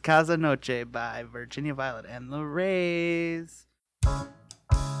 Here's Casa Noche by Virginia Violet and the Rays.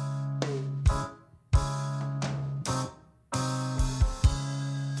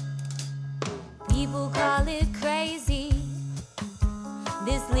 People call it crazy,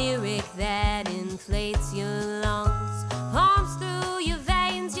 this lyric that inflates your lungs, pumps through your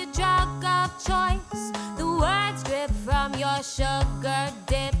veins, your drug of choice. The words drip from your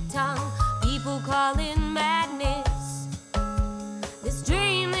sugar-dipped tongue. People call it madness, this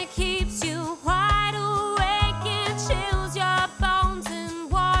dream that keeps you wide awake and chills your bones and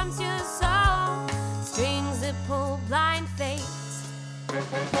warms your soul. Strings that pull blind fates.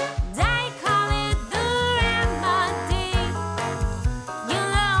 They call it the remedy. You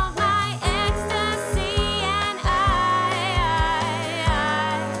love my ecstasy, and I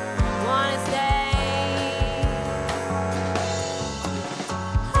wanna stay.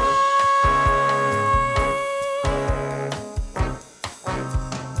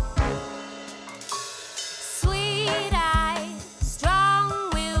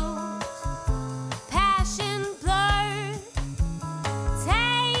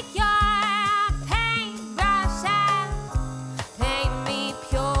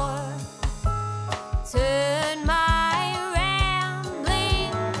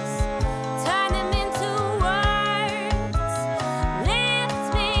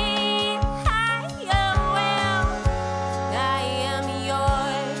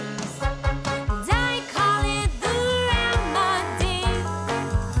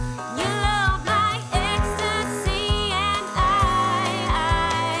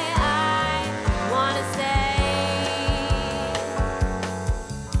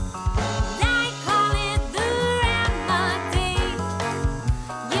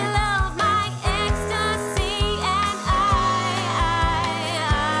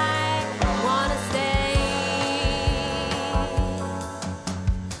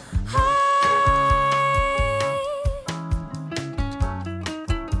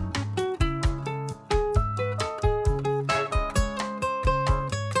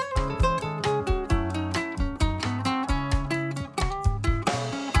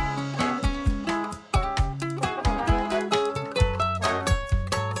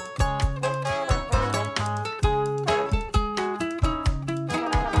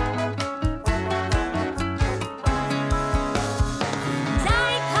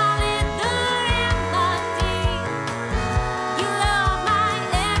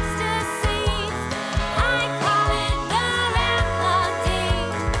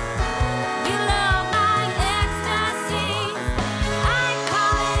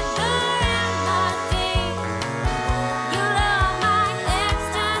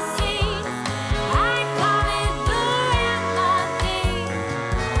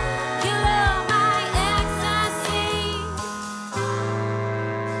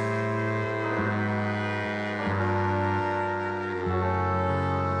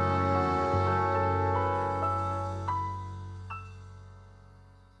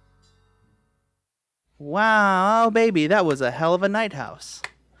 Wow, baby, that was a hell of a night house.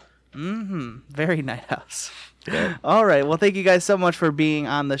 Very night house. Yeah. All right, well, thank you guys so much for being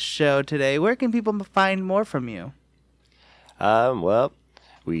on the show today. Where can people find more from you? Well,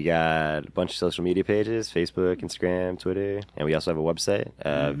 we got a bunch of social media pages, Facebook, Instagram, Twitter, and we also have a website,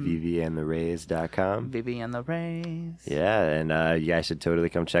 vvandtherays.com. Vivi and the Rays. Yeah, and you guys should totally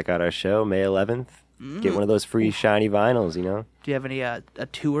come check out our show, May 11th. Get one of those free shiny vinyls, you know? Do you have any a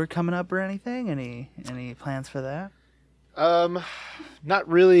tour coming up or anything? Any plans for that? Not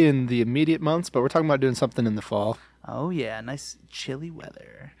really in the immediate months, but we're talking about doing something in the fall. Oh yeah, nice chilly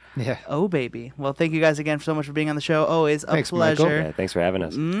weather. Yeah. Oh baby. Well, thank you guys again so much for being on the show. Always a Thanks, Michael. pleasure. Yeah, thanks for having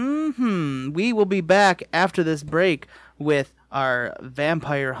us. We will be back after this break with our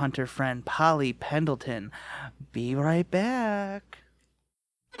vampire hunter friend Polly Pendleton. Be right back.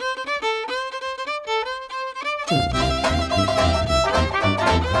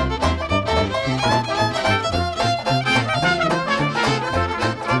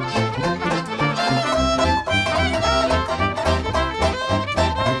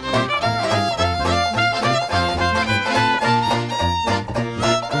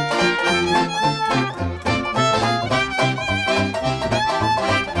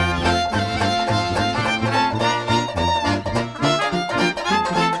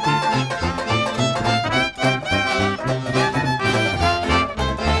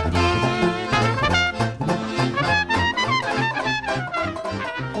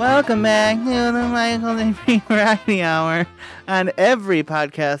 Welcome back to the Michael Dupree Variety Hour on every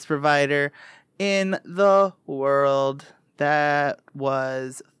podcast provider in the world. That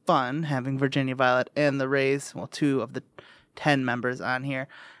was fun having Virginia Violet and the Rays, well, 2 of the 10 members on here.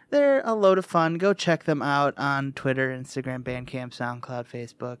 They're a load of fun. Go check them out on Twitter, Instagram, Bandcamp, SoundCloud,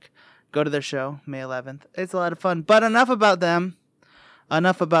 Facebook. Go to their show, May 11th. It's a lot of fun. But enough about them.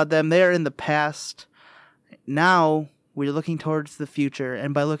 They are in the past. Now we're looking towards the future,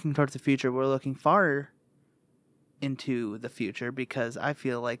 and by looking towards the future, we're looking far into the future, because I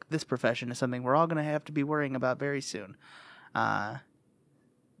feel like this profession is something we're all going to have to be worrying about very soon. And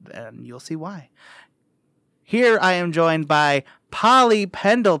you'll see why. Here I am joined by Polly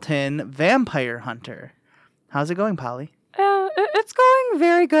Pendleton, vampire hunter. How's it going, Polly? It's going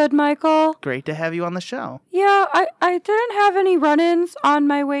very good, Michael. Great to have you on the show. Yeah, I didn't have any run-ins on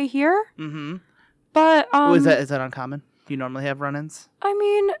my way here. Mm-hmm. But Is that uncommon? Do you normally have run-ins? I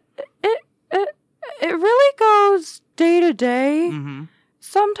mean, it really goes day to day. Mm-hmm.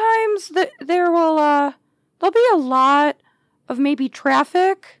 Sometimes there'll be a lot of maybe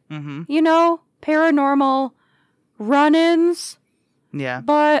traffic, paranormal run-ins. Yeah.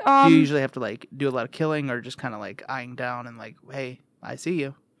 But do you usually have to like do a lot of killing, or just kind of like eyeing down and like, hey, I see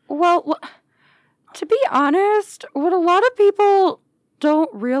you? Well, to be honest, what a lot of people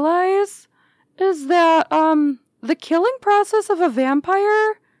don't realize is that the killing process of a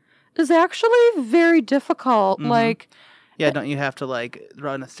vampire is actually very difficult. Mhm. Like, yeah, don't you have to like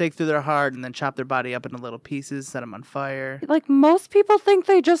run a stake through their heart and then chop their body up into little pieces, set them on fire? like most people think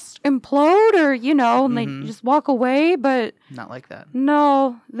they just implode or and they Mhm. just walk away, but Not like that.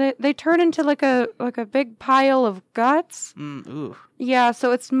 no, they turn into like a big pile of guts. Ooh. Yeah,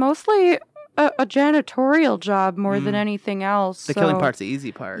 so it's mostly a janitorial job more than anything else. The killing so- part's the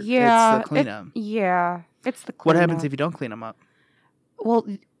easy part. Yeah, It's the cleanup. It's the cleanup. What happens if you don't clean them up?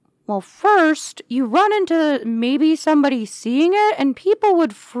 Well, first you run into maybe somebody seeing it, and people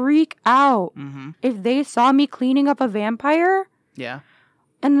would freak out Mm-hmm. if they saw me cleaning up a vampire. Yeah.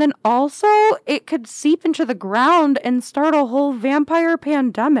 And then also, it could seep into the ground and start a whole vampire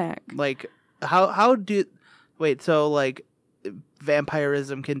pandemic. Like, so like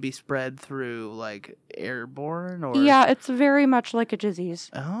vampirism can be spread through like airborne, or? Yeah, it's very much like a disease.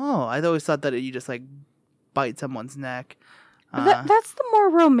 Oh, I always thought that you just like bite someone's neck. That's the more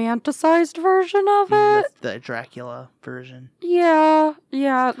romanticized version of it. That's the Dracula version. Yeah,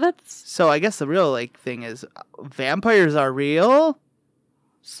 that's... So I guess the real like thing is vampires are real.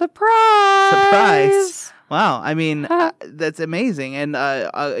 Surprise! Wow, I mean that's amazing. And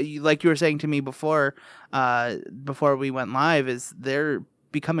like you were saying to me before we went live, is they're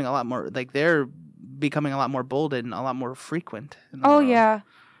becoming a lot more bold and a lot more frequent in the world. Yeah.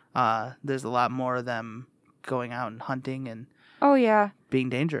 There's a lot more of them going out and hunting and Oh, yeah. being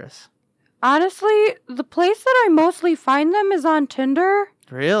dangerous. Honestly, the place that I mostly find them is on Tinder.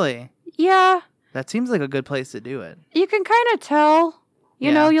 Really? Yeah. That seems like a good place to do it. You can kind of tell.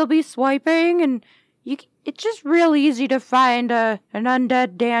 You know, you'll be swiping, and it's just real easy to find an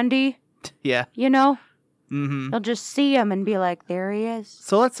undead dandy. Yeah. You know? Mm-hmm. You'll just see him and be like, there he is.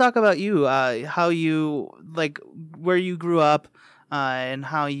 So let's talk about you. How you, like, where you grew up, and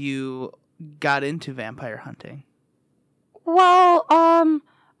how you got into vampire hunting? Well,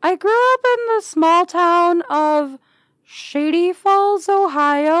 I grew up in the small town of Shady Falls,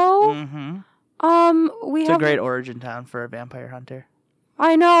 Ohio. Mm-hmm. We It's have a great origin town for a vampire hunter.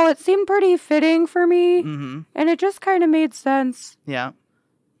 I know, it seemed pretty fitting for me, Mm-hmm. and it just kind of made sense. Yeah.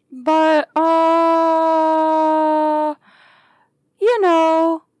 But,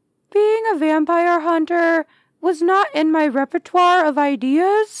 being a vampire hunter was not in my repertoire of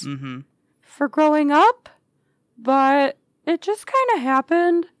ideas Mm-hmm. for growing up, but it just kind of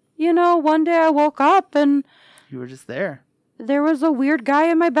happened. One day I woke up and You were just there. there was a weird guy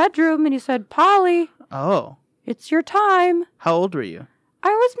in my bedroom, and he said, "Polly, Oh. it's your time." How old were you? I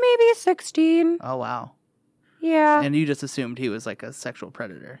was maybe 16. Oh, wow. Yeah. And you just assumed he was like a sexual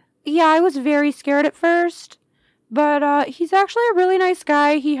predator. Yeah, I was very scared at first. But he's actually a really nice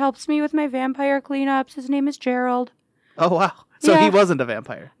guy. He helps me with my vampire cleanups. His name is Gerald. Oh, wow. So Yeah. he wasn't a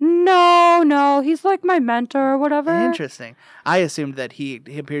vampire. No. He's like my mentor or whatever. Interesting. I assumed that he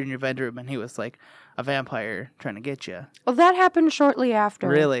appeared in your bedroom and he was like a vampire trying to get you. Well, that happened shortly after.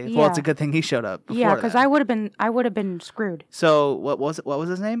 Really? Yeah. Well, it's a good thing he showed up before Yeah, because that. I would have been screwed. So what was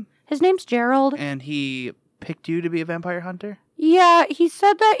his name? His name's Gerald. And he picked you to be a vampire hunter? Yeah, he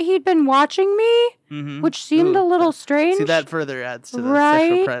said that he'd been watching me, Mm-hmm. which seemed a little strange. See, that further adds to the Right?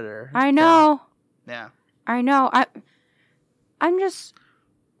 sexual predator. I know. Yeah. I know. I'm just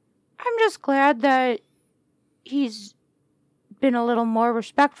glad that he's been a little more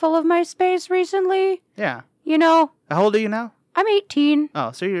respectful of my space recently. Yeah. How old are you now? I'm 18.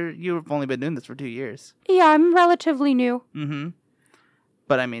 Oh, so you've only been doing this for 2 years. Yeah, I'm relatively new. Mm-hmm.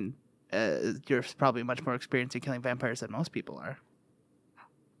 But I mean, you're probably much more experienced in killing vampires than most people are.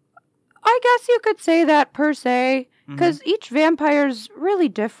 I guess you could say that per se, because each vampire's really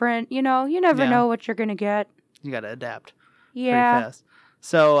different. You never Yeah. know what you're gonna get. You got to adapt Yeah. pretty fast.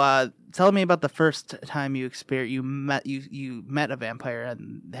 So, tell me about the first time you met a vampire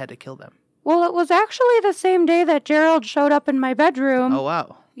and had to kill them. Well, it was actually the same day that Gerald showed up in my bedroom. Oh,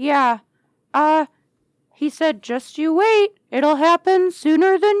 wow. Yeah. He said, "Just you wait. It'll happen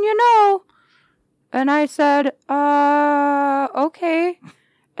sooner than you know." And I said, okay.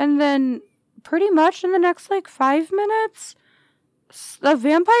 And then pretty much in the next 5 minutes, a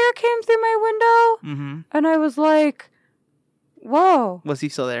vampire came through my window. Mm-hmm. And I was like, whoa. Was he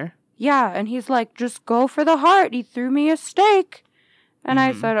still there? Yeah. And he's like, "Just go for the heart." He threw me a steak. And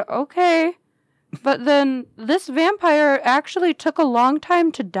I said, okay. But then this vampire actually took a long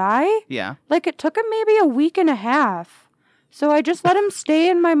time to die. Yeah. It took him maybe a week and a half. So I just let him stay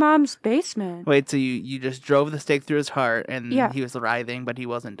in my mom's basement. Wait, so you just drove the stake through his heart and Yeah. he was writhing, but he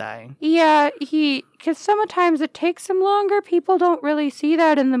wasn't dying? Yeah, because sometimes it takes him longer. People don't really see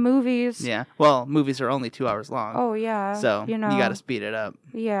that in the movies. Yeah. Well, movies are only 2 hours long. Oh, yeah. So you got to speed it up.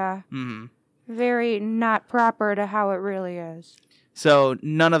 Yeah. Mm-hmm. Very not proper to how it really is. So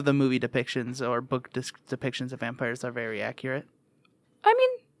none of the movie depictions or book depictions of vampires are very accurate? I mean,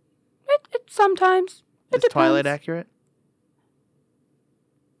 it sometimes. It Is depends. Twilight accurate?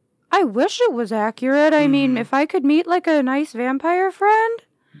 I wish it was accurate. I mean, if I could meet a nice vampire friend.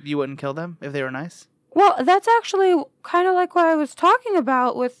 You wouldn't kill them if they were nice? Well, that's actually kind of like what I was talking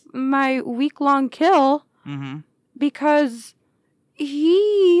about with my week-long kill. Mm-hmm. Because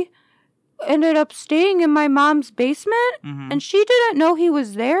he ended up staying in my mom's basement. Mm-hmm. And she didn't know he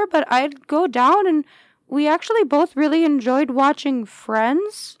was there, but I'd go down and we actually both really enjoyed watching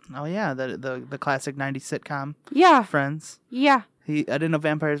Friends. Oh, yeah, the classic 90s sitcom Yeah. Friends. Yeah. I didn't know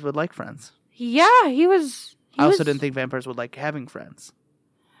vampires would like Friends. Yeah, he was... I also didn't think vampires would like having friends.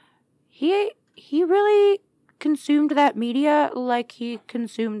 He really consumed that media like he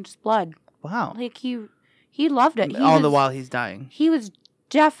consumed blood. Wow. He loved it. The while he's dying. He was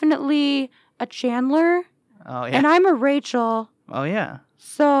definitely a Chandler, Oh, yeah. and I'm a Rachel. Oh, yeah.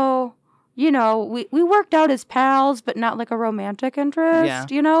 So, we worked out as pals, but not like a romantic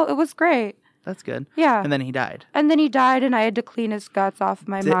interest. Yeah. It was great. That's good. Yeah. And then he died. And then he died, and I had to clean his guts off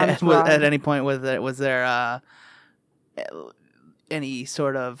my mom's rug. At any point, was there any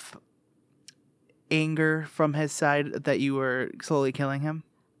sort of anger from his side that you were slowly killing him?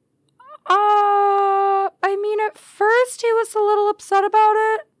 I mean, at first he was a little upset about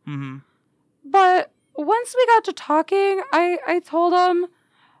it. Mm-hmm. But once we got to talking, I told him,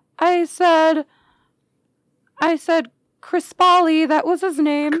 I said, Crispali, that was his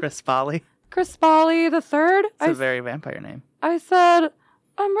name. Crispali? Crispali the third. It's a very vampire name. I said,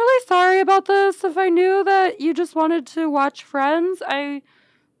 "I'm really sorry about this. If I knew that you just wanted to watch Friends, I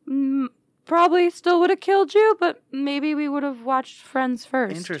probably still would have killed you, but maybe we would have watched Friends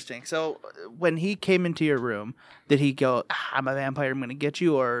first. Interesting. So when he came into your room, did he go, I'm a vampire, I'm going to get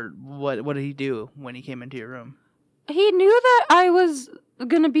you? Or what did he do when he came into your room? He knew that I was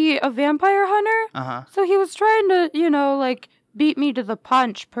going to be a vampire hunter, Uh-huh. so he was trying to, like, beat me to the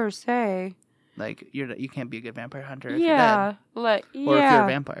punch, per se. Like, you can't be a good vampire hunter if you're Yeah, dead. like, Or if you're a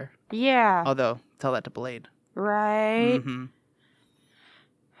vampire. Yeah. Although, tell that to Blade. Right. Mm-hmm.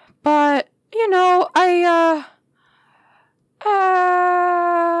 But,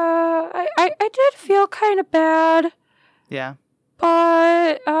 I did feel kind of bad, Yeah.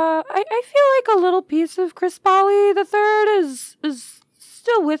 but I feel like a little piece of Chris Bali the Third is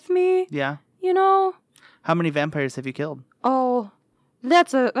still with me. Yeah. How many vampires have you killed? Oh,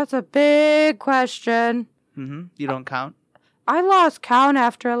 that's a big question. Mm-hmm. You don't count? I lost count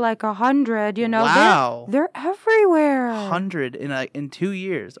after like 100. Wow. They're everywhere. 100 in 2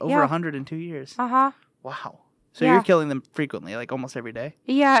 years. Over 100 in 2 years. Uh-huh. Wow. So Yeah. you're killing them frequently, like almost every day?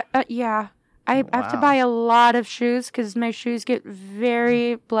 Yeah, yeah. I have to Wow. buy a lot of shoes because my shoes get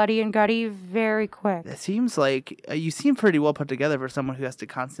very bloody and gutty very quick. It seems like you seem pretty well put together for someone who has to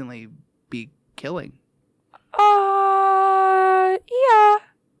constantly be killing. Yeah.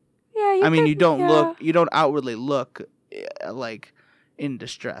 Yeah, you don't outwardly look like in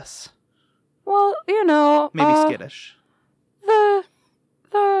distress. Well, Maybe skittish.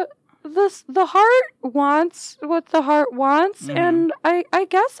 The heart wants what the heart wants, Mhm. and I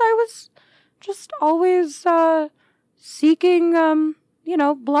guess I was just always seeking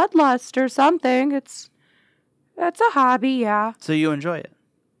bloodlust or something. It's a hobby, yeah. So you enjoy it.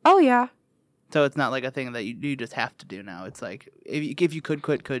 Oh yeah. So it's not like a thing that you just have to do now. It's like if you could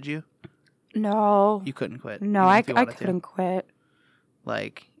quit, could you? No. You couldn't quit. No, even I if you wanted to. couldn't quit.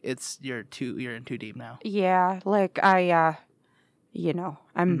 Like you're in too deep now. Yeah, like I'm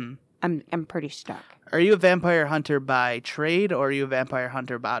Mhm. I'm pretty stuck. Are you a vampire hunter by trade, or are you a vampire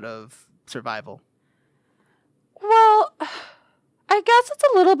hunter out of survival? Well, I guess it's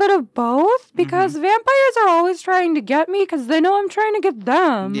a little bit of both because vampires are always trying to get me because they know I'm trying to get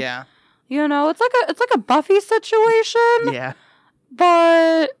them. Yeah. It's like a Buffy situation. Yeah.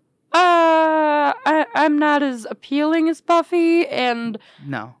 But I'm not as appealing as Buffy, and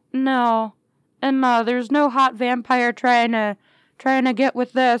No. and there's no hot vampire trying to get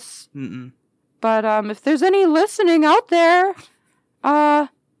with this. Mm-mm. But if there's any listening out there,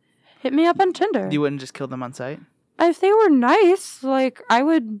 hit me up on Tinder. You wouldn't just kill them on sight? If they were nice, like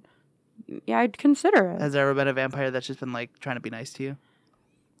I'd consider it. Has there ever been a vampire that's just been like trying to be nice to you?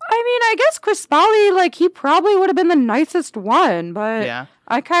 I mean, I guess Chris Bali, like he probably would have been the nicest one, but Yeah.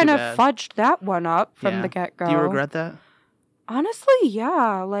 I kind Too of bad. fudged that one up from Yeah. the get-go. Do you regret that? Honestly,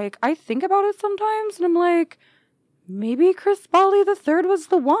 yeah. Like, I think about it sometimes, and I'm like, maybe Chris Bali the Third was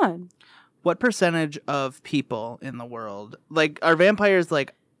the one. What percentage of people in the world, like, are vampires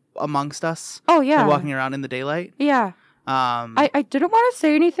like amongst us? Oh, yeah. Like, walking around in the daylight? Yeah. I didn't want to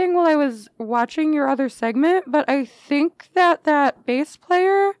say anything while I was watching your other segment, but I think that bass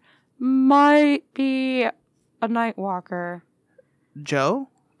player might be a night walker. Joe?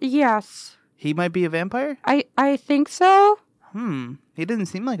 Yes. He might be a vampire? I think so. He didn't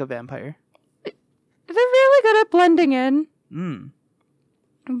seem like a vampire. They're really good at blending in.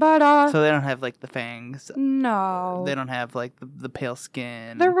 But, So they don't have like the fangs. no. They don't have like the pale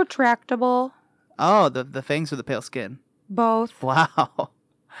skin. They're retractable. Oh, the fangs or the pale skin. Both. Wow.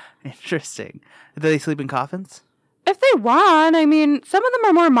 Interesting. Do they sleep in coffins? If they want, I mean, some of them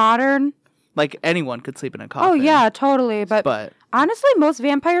are more modern. Like anyone could sleep in a coffin. Oh, yeah, totally. But honestly, most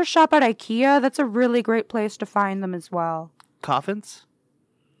vampires shop at IKEA. That's a really great place to find them as well. Coffins?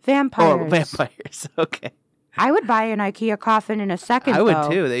 Vampires. Oh, vampires. Okay. I would buy an IKEA coffin in a second, I would though.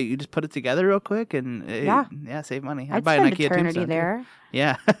 too. You just put it together real quick and save money. I'd buy spend an IKEA eternity tombstone, too. there.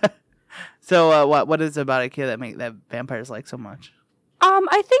 Yeah. So what is it about IKEA that make that vampires like so much?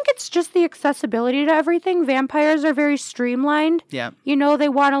 I think it's just the accessibility to everything. Vampires are very streamlined. Yeah. They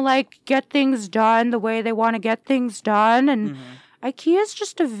want to like get things done the way they want to get things done, and IKEA is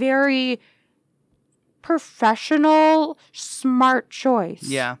just a very professional, smart choice.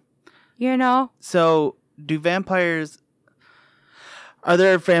 Yeah. So are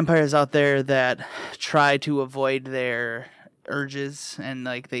there vampires out there that try to avoid their urges and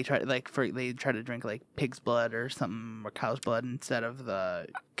like they try to drink like pig's blood or something or cow's blood instead of the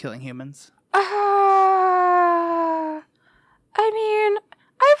killing humans? I mean,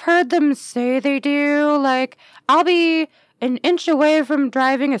 I've heard them say they do. Like, I'll be an inch away from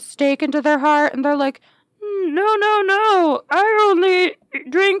driving a stake into their heart, and they're like, no, I only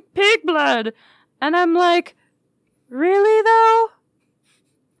drink pig blood. And I'm like, really, though?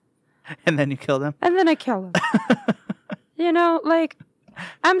 And then you killed him? And then I kill him. You know, like,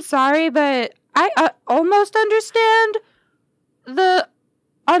 I'm sorry, but I almost understand the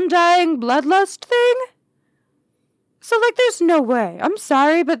undying bloodlust thing. So, like, there's no way. I'm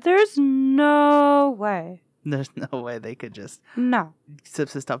sorry, but there's no way. There's no way they could just No.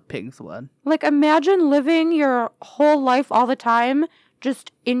 subsist off pig's blood. Like, imagine living your whole life all the time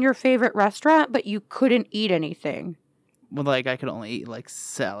just in your favorite restaurant, but you couldn't eat anything. Well, like, I could only eat, like,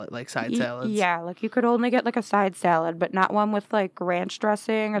 salad, like side salads. Yeah, like, you could only get, like, a side salad, but not one with, like, ranch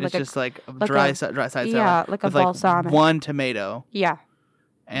dressing or, It's like, just, like, a like dry a- side salad. yeah, like a with, balsamic. one tomato. Yeah.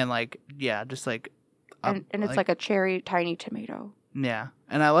 And, like, yeah, just, like... And it's like a cherry tiny tomato. Yeah.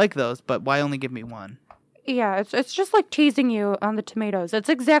 And I like those, but why only give me one? Yeah, it's just like teasing you on the tomatoes. It's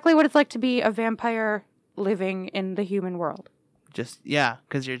exactly what it's like to be a vampire living in the human world. Just, yeah,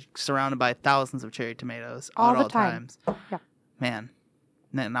 because you're surrounded by thousands of cherry tomatoes All at the all time. times. Yeah. Man.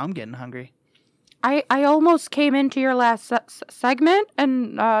 Now I'm getting hungry. I almost came into your last segment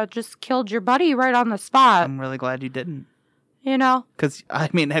and just killed your buddy right on the spot. I'm really glad you didn't. You know? Because, I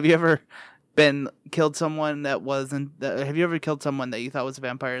mean, have you ever killed someone that wasn't... have you ever killed someone that you thought was a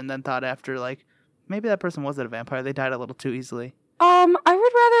vampire and then thought after, like, maybe that person wasn't a vampire. They died a little too easily. I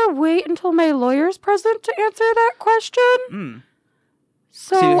would rather wait until my lawyer's present to answer that question.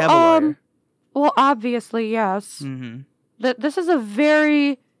 So you have a lawyer. Well, obviously, yes. Mm-hmm. This is a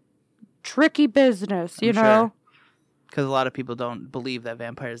very tricky business, you know? Because a lot of people don't believe that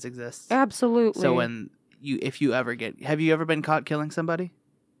vampires exist. Absolutely. So if you ever have you ever been caught killing somebody?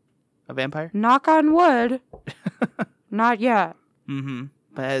 A vampire? Knock on wood. Not yet. Mm-hmm.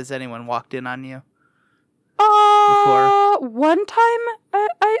 But has anyone walked in on you? One time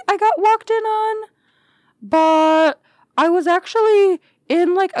I got walked in on, but I was actually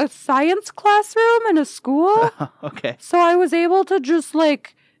in like a science classroom in a school. Okay. So I was able to just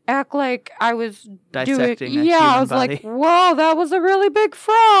like act like I was Dissecting doing. a Yeah, human I was body. like, whoa, that was a really big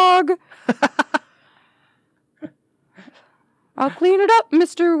frog. I'll clean it up,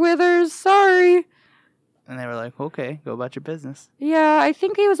 Mr. Withers. Sorry. And they were like, okay, go about your business. Yeah, I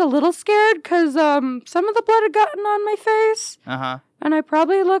think he was a little scared because some of the blood had gotten on my face. Uh-huh. And I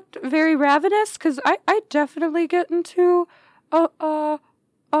probably looked very ravenous because I definitely get into a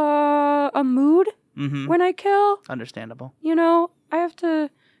mood when I kill. Understandable. You know, I have to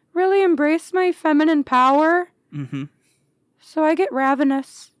really embrace my feminine power. Mm-hmm. So I get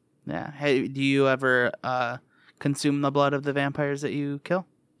ravenous. Yeah. Hey, do you ever consume the blood of the vampires that you kill?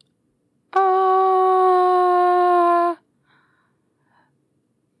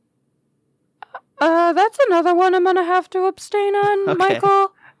 That's another one I'm gonna have to abstain on, Okay.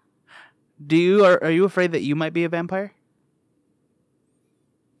 Michael. Are you afraid that you might be a vampire?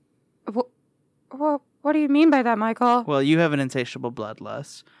 What do you mean by that, Michael? Well, you have an insatiable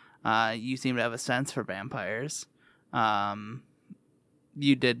bloodlust. You seem to have a sense for vampires.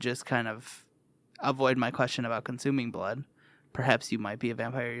 You did just kind of avoid my question about consuming blood. Perhaps you might be a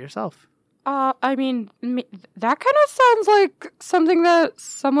vampire yourself. I mean, that kind of sounds like something that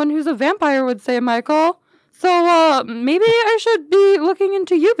someone who's a vampire would say, Michael. So, maybe I should be looking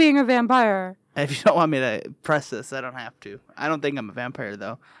into you being a vampire. If you don't want me to press this, I don't have to. I don't think I'm a vampire,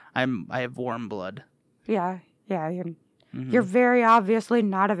 though. I have warm blood. Yeah, you're very obviously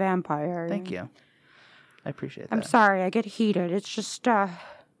not a vampire. Thank you. I appreciate that. I'm sorry, I get heated. It's just, Well,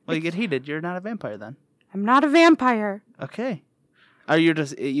 you get heated. You're not a vampire, then. I'm not a vampire. Okay. Or you're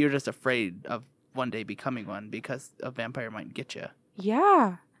just afraid of one day becoming one because a vampire might get you.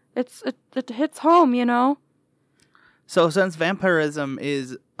 Yeah, it hits home, you know? So since vampirism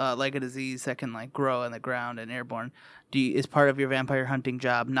is like a disease that can like grow in the ground and airborne, is part of your vampire hunting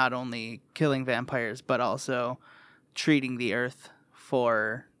job not only killing vampires but also treating the earth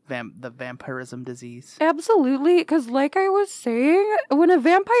for the vampirism disease? Absolutely, because like I was saying, when a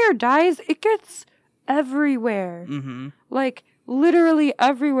vampire dies, it gets everywhere. Mm-hmm. Like, literally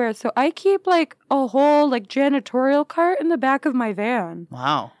everywhere. So I keep like a whole like janitorial cart in the back of my van.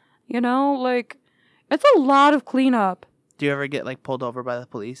 Wow. You know, like, it's a lot of cleanup. Do you ever get like pulled over by the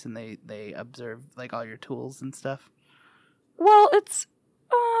police and they observe like all your tools and stuff? Well, it's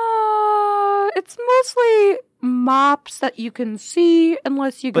mostly mops that you can see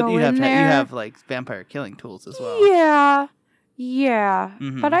unless you But go you in there. you have like vampire killing tools as well. Yeah.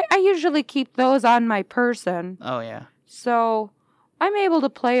 Mhm. But I usually keep those on my person. Oh yeah. So I'm able to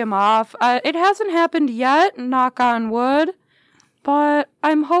play them off. It hasn't happened yet, knock on wood. But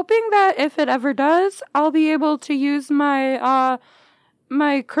I'm hoping that if it ever does, I'll be able to use my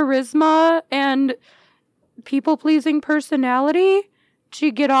my charisma and people-pleasing personality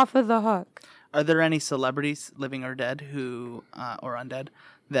to get off of the hook. Are there any celebrities, living or dead, who or undead,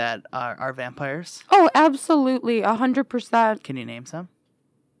 that are vampires? Oh, absolutely, 100%. Can you name some?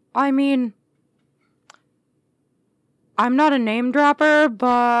 I mean, I'm not a name dropper,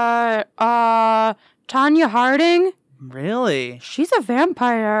 but Tanya Harding, Really? she's a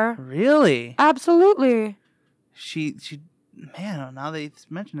vampire. Really? Absolutely. She, man, now that you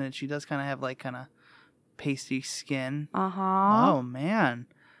mention it, she does kind of have like kind of pasty skin. Uh-huh. Oh man,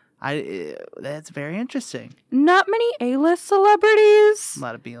 that's very interesting. Not many A-list celebrities. A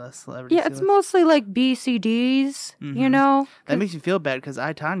lot of B-list celebrities. Yeah, it's mostly like BCDs, you know? That makes me feel bad because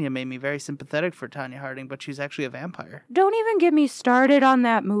Tanya made me very sympathetic for Tanya Harding, but she's actually a vampire. Don't even get me started on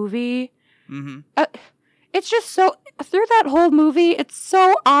that movie. Mm-hmm. It's just so, through that whole movie, it's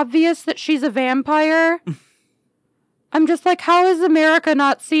so obvious that she's a vampire. I'm just like, how is America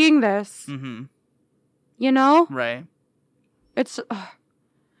not seeing this? Mm-hmm. You know? Right. It's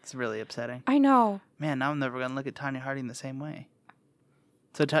really upsetting. I know. Man, now I'm never gonna look at Tanya Harding the same way.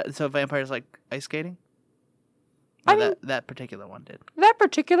 So vampires like ice skating? Or I mean, that particular one did. that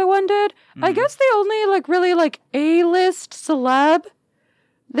particular one did. I guess the only like really like A-list celeb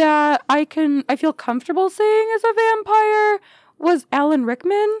that I feel comfortable saying as a vampire was Alan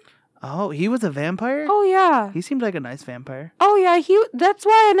Rickman. Oh, he was a vampire? Oh yeah. He seemed like a nice vampire. Oh yeah, that's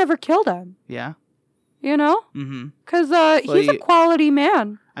why I never killed him. Yeah. You know? Mm-hmm. Cuz he's a quality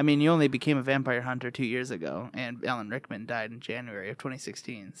man. I mean, you only became a vampire hunter 2 years ago, and Alan Rickman died in January of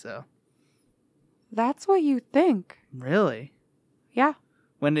 2016, so... That's what you think. Really? Yeah.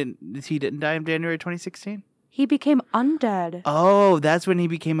 He didn't die in January 2016? He became undead. Oh, that's when he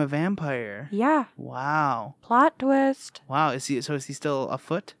became a vampire. Yeah. Wow. Plot twist. Wow, is he still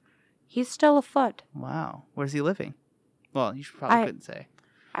afoot? He's still afoot. Wow. Where's he living? Well, you probably couldn't say.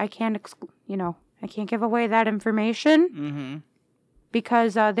 I can't, I can't give away that information. Mm-hmm.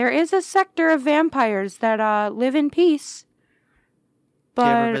 Because there is a sector of vampires that live in peace. But Do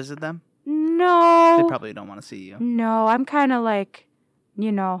you ever visit them? No. They probably don't want to see you. No, I'm kind of like,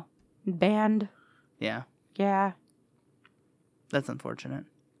 banned. Yeah. Yeah. That's unfortunate.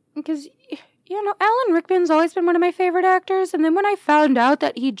 Because, Alan Rickman's always been one of my favorite actors. And then when I found out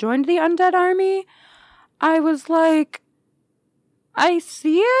that he joined the Undead Army, I was like, I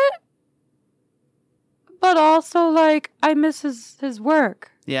see it. But also, like, I miss his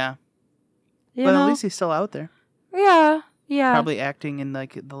work. Yeah. You But know? at least he's still out there. Yeah. Probably acting in,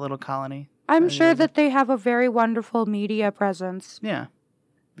 like, the little colony. I'm sure that they have a very wonderful media presence. Yeah.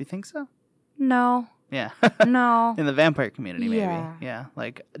 You think so? No. Yeah. No. In the vampire community, maybe. Yeah. Yeah.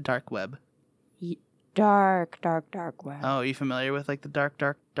 Like, dark web. Dark web. Oh, are you familiar with, like, the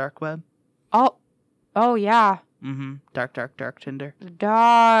dark web? Oh, yeah. Mm-hmm. Dark Tinder.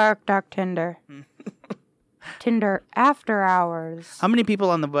 Dark Tinder. Tinder after hours. How many people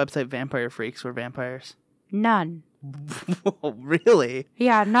on the website Vampire Freaks were vampires? None. Really?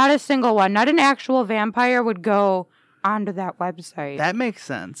 Yeah, not a single one. Not an actual vampire would go onto that website. That makes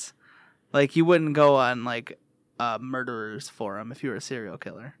sense. Like, you wouldn't go on, like, a murderer's forum if you were a serial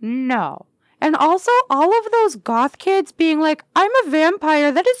killer. No. And also, all of those goth kids being like, I'm a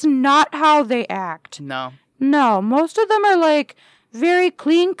vampire, that is not how they act. No. No, most of them are like very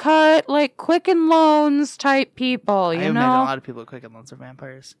clean cut, like Quicken Loans type people, you I imagine know? a lot of people at Quicken Loans are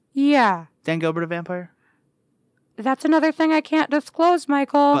vampires. Yeah. Dan Gilbert a vampire? That's another thing I can't disclose,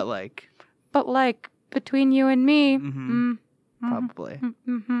 Michael. But like, between you and me. Probably.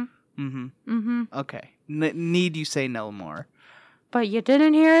 Okay. Need you say no more? But you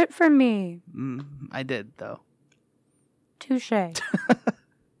didn't hear it from me. I did, though. Touché.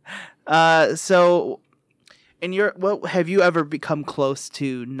 So... have you ever become close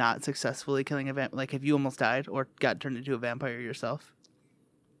to not successfully killing a vampire? Like, have you almost died or got turned into a vampire yourself?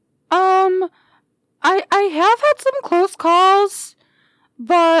 I have had some close calls,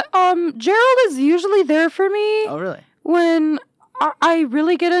 but Gerald is usually there for me. Oh, really? When I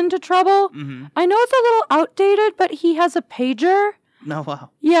really get into trouble. Mm-hmm. I know it's a little outdated, but he has a pager. No, wow.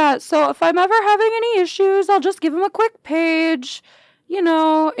 Yeah, so if I'm ever having any issues, I'll just give him a quick page.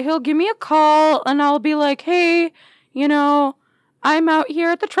 He'll give me a call, and I'll be like, hey, I'm out here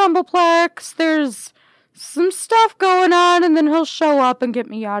at the Trumbleplex. There's some stuff going on, and then he'll show up and get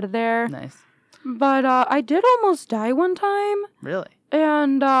me out of there. Nice. But I did almost die one time. Really?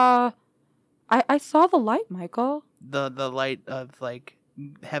 And I saw the light, Michael. The light of, like,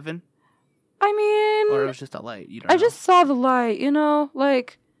 heaven? I mean... Or it was just a light? You don't know. I just saw the light,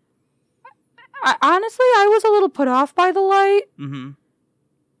 like... honestly, I was a little put off by the light. Mm-hmm.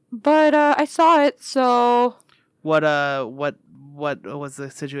 But I saw it, so... What was the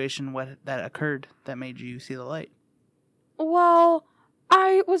situation that occurred that made you see the light? Well,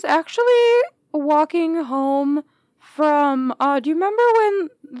 I was actually walking home from, do you remember when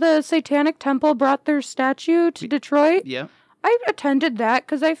the Satanic Temple brought their statue to Detroit? Yeah. I attended that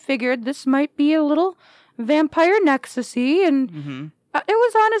because I figured this might be a little vampire nexus-y, and Mm-hmm. it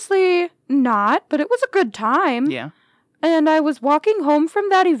was honestly not, but it was a good time. Yeah. And I was walking home from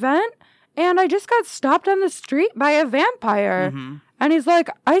that event, and I just got stopped on the street by a vampire. Mm-hmm. And he's like,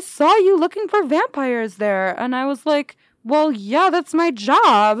 I saw you looking for vampires there. And I was like, well, yeah, that's my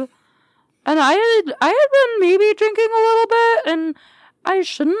job. And I had been maybe drinking a little bit, and I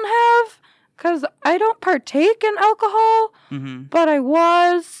shouldn't have, because I don't partake in alcohol, Mm-hmm. but I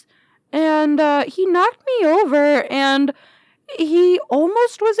was. And he knocked me over, and he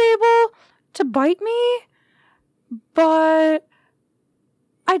almost was able to bite me, but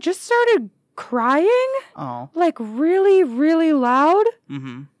I just started crying, Oh. like really, really loud,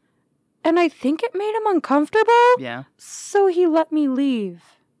 Mm-hmm. and I think it made him uncomfortable, Yeah. so he let me leave.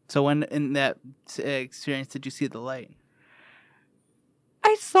 So when in that experience did you see the light?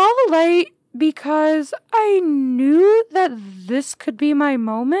 I saw the light because I knew that this could be my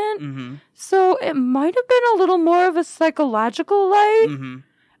moment, Mm-hmm. so it might have been a little more of a psychological light, Mm-hmm.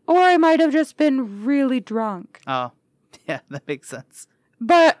 or I might have just been really drunk. Oh. Yeah, that makes sense.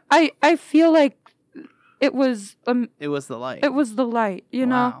 But I feel like it was It was the light. it was the light, you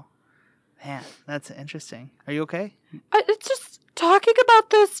know. Wow. Man, that's interesting. Are you okay? It's just talking about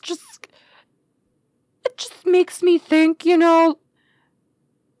this it just makes me think, you know,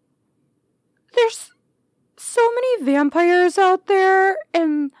 there's so many vampires out there,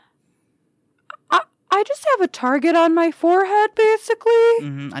 and I just have a target on my forehead, basically.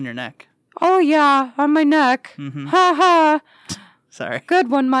 Mm-hmm. On your neck. Oh yeah, on my neck. Mm-hmm. Ha ha. Sorry.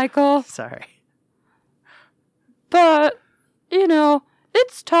 Good one, Michael. Sorry. But, you know,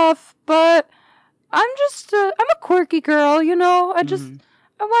 it's tough, but I'm a quirky girl, you know? I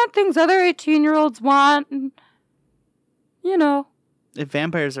want things other 18-year-olds want, and, you know. If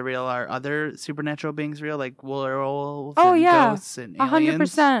vampires are real, are other supernatural beings real? Like werewolves Oh, and yeah. ghosts and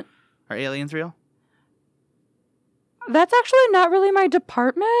aliens? 100%. Are aliens real? That's actually not really my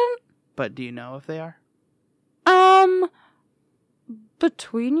department. But do you know if they are?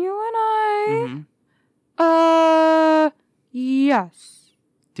 Between you and I, Mm-hmm. Yes.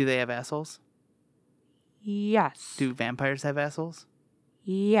 Do they have assholes? Yes. Do vampires have assholes?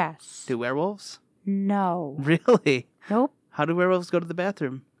 Yes. Do werewolves? No. Really? Nope. How do werewolves go to the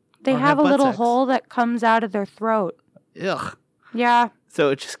bathroom? They Or have a butt little sex? hole that comes out of their throat. Ugh. Yeah.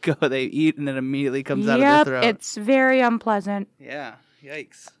 So it just they eat and it immediately comes out of Yep, their throat. it's very unpleasant. Yeah.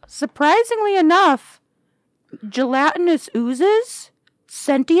 Yikes. Surprisingly enough, gelatinous oozes,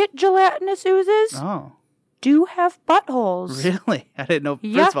 sentient gelatinous oozes, Oh. do have buttholes. Really? I didn't know.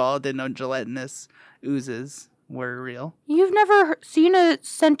 Yeah. First of all, I didn't know gelatinous oozes were real. You've never seen a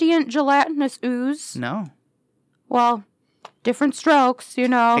sentient gelatinous ooze? No. Well, different strokes, you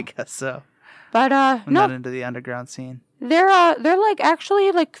know. I guess so. But I'm no, not into the underground scene. they're like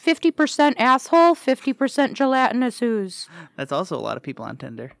actually like 50% asshole, 50% gelatinous ooze. That's also a lot of people on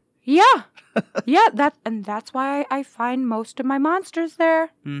Tinder. Yeah. Yeah, that's why I find most of my monsters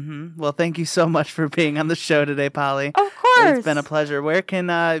there. Mm-hmm. Well, thank you so much for being on the show today, Polly. Of course. It's been a pleasure. Where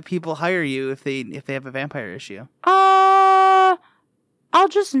can people hire you if they have a vampire issue? I'll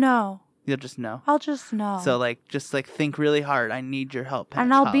just know. You'll just know. I'll just know. So just think really hard. I need your help,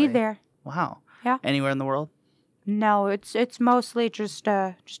 and I'll Polly. be there. Wow. Yeah. Anywhere in the world? No, it's mostly just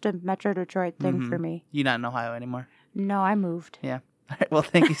a Metro Detroit thing Mhm. for me. You're not in Ohio anymore. No, I moved. Yeah. All right. Well,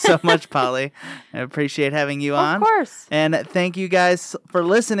 thank you so much, Polly. I appreciate having you on. Of course. And thank you guys for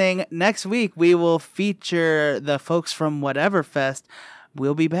listening. Next week, we will feature the folks from Whatever Fest.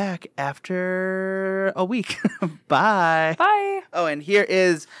 We'll be back after a week. Bye. Bye. Oh, and here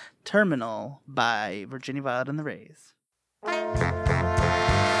is Terminal by Virginia Wild and the Rays. Well,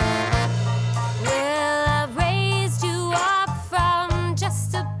 I raised you up from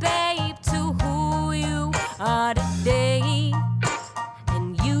just a babe to who you are today.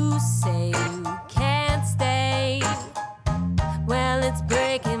 And you say you can't stay. Well, it's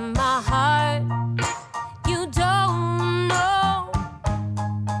breaking my heart. You don't know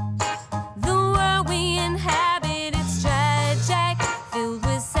the world we inhabit. It's tragic, filled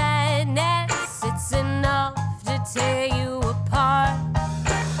with sadness. It's enough to tear you apart.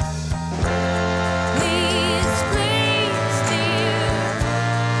 Please, please, dear,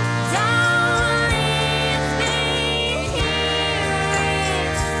 don't leave me here.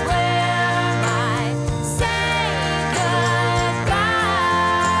 It's where I say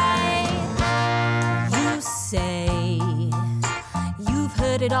goodbye. You say you've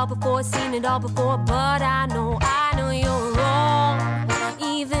heard it all before, seen it all before, but I know you're wrong.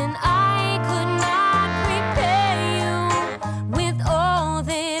 Even I could not repay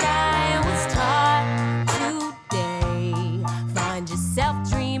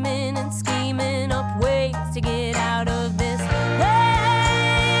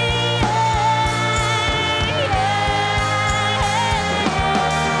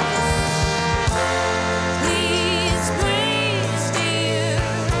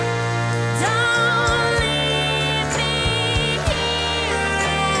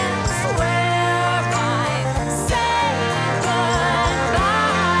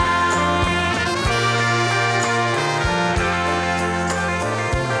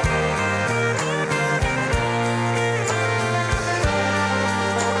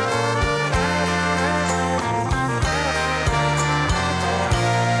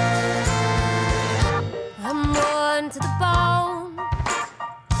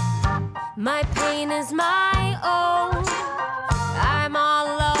mine is my own. I'm all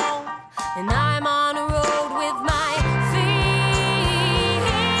alone, and I'm on a road with my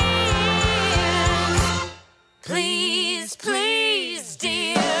fears. Please, please,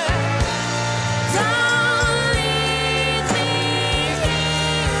 dear, don't leave me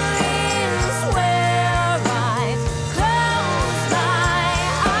here. Is where I close my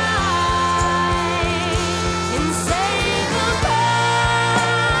eyes and say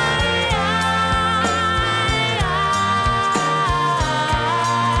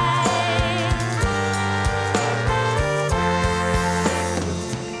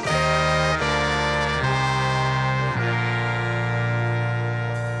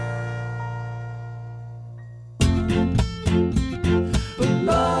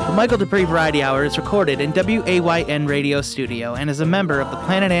The Michael Dupree Variety Hour is recorded in WAYN Radio Studio and is a member of the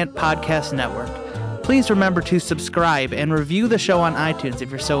Planet Ant Podcast Network. Please remember to subscribe and review the show on iTunes if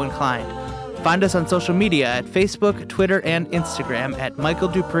you're so inclined. Find us on social media at Facebook, Twitter, and Instagram at Michael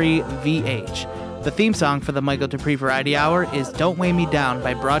Dupree VH. The theme song for the Michael Dupree Variety Hour is Don't Weigh Me Down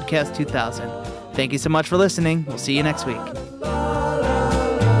by Broadcast 2000. Thank you so much for listening. We'll see you next week.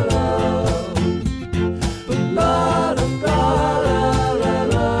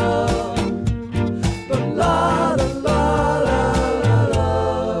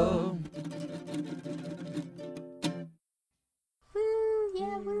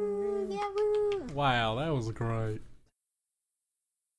 Wow, that was great.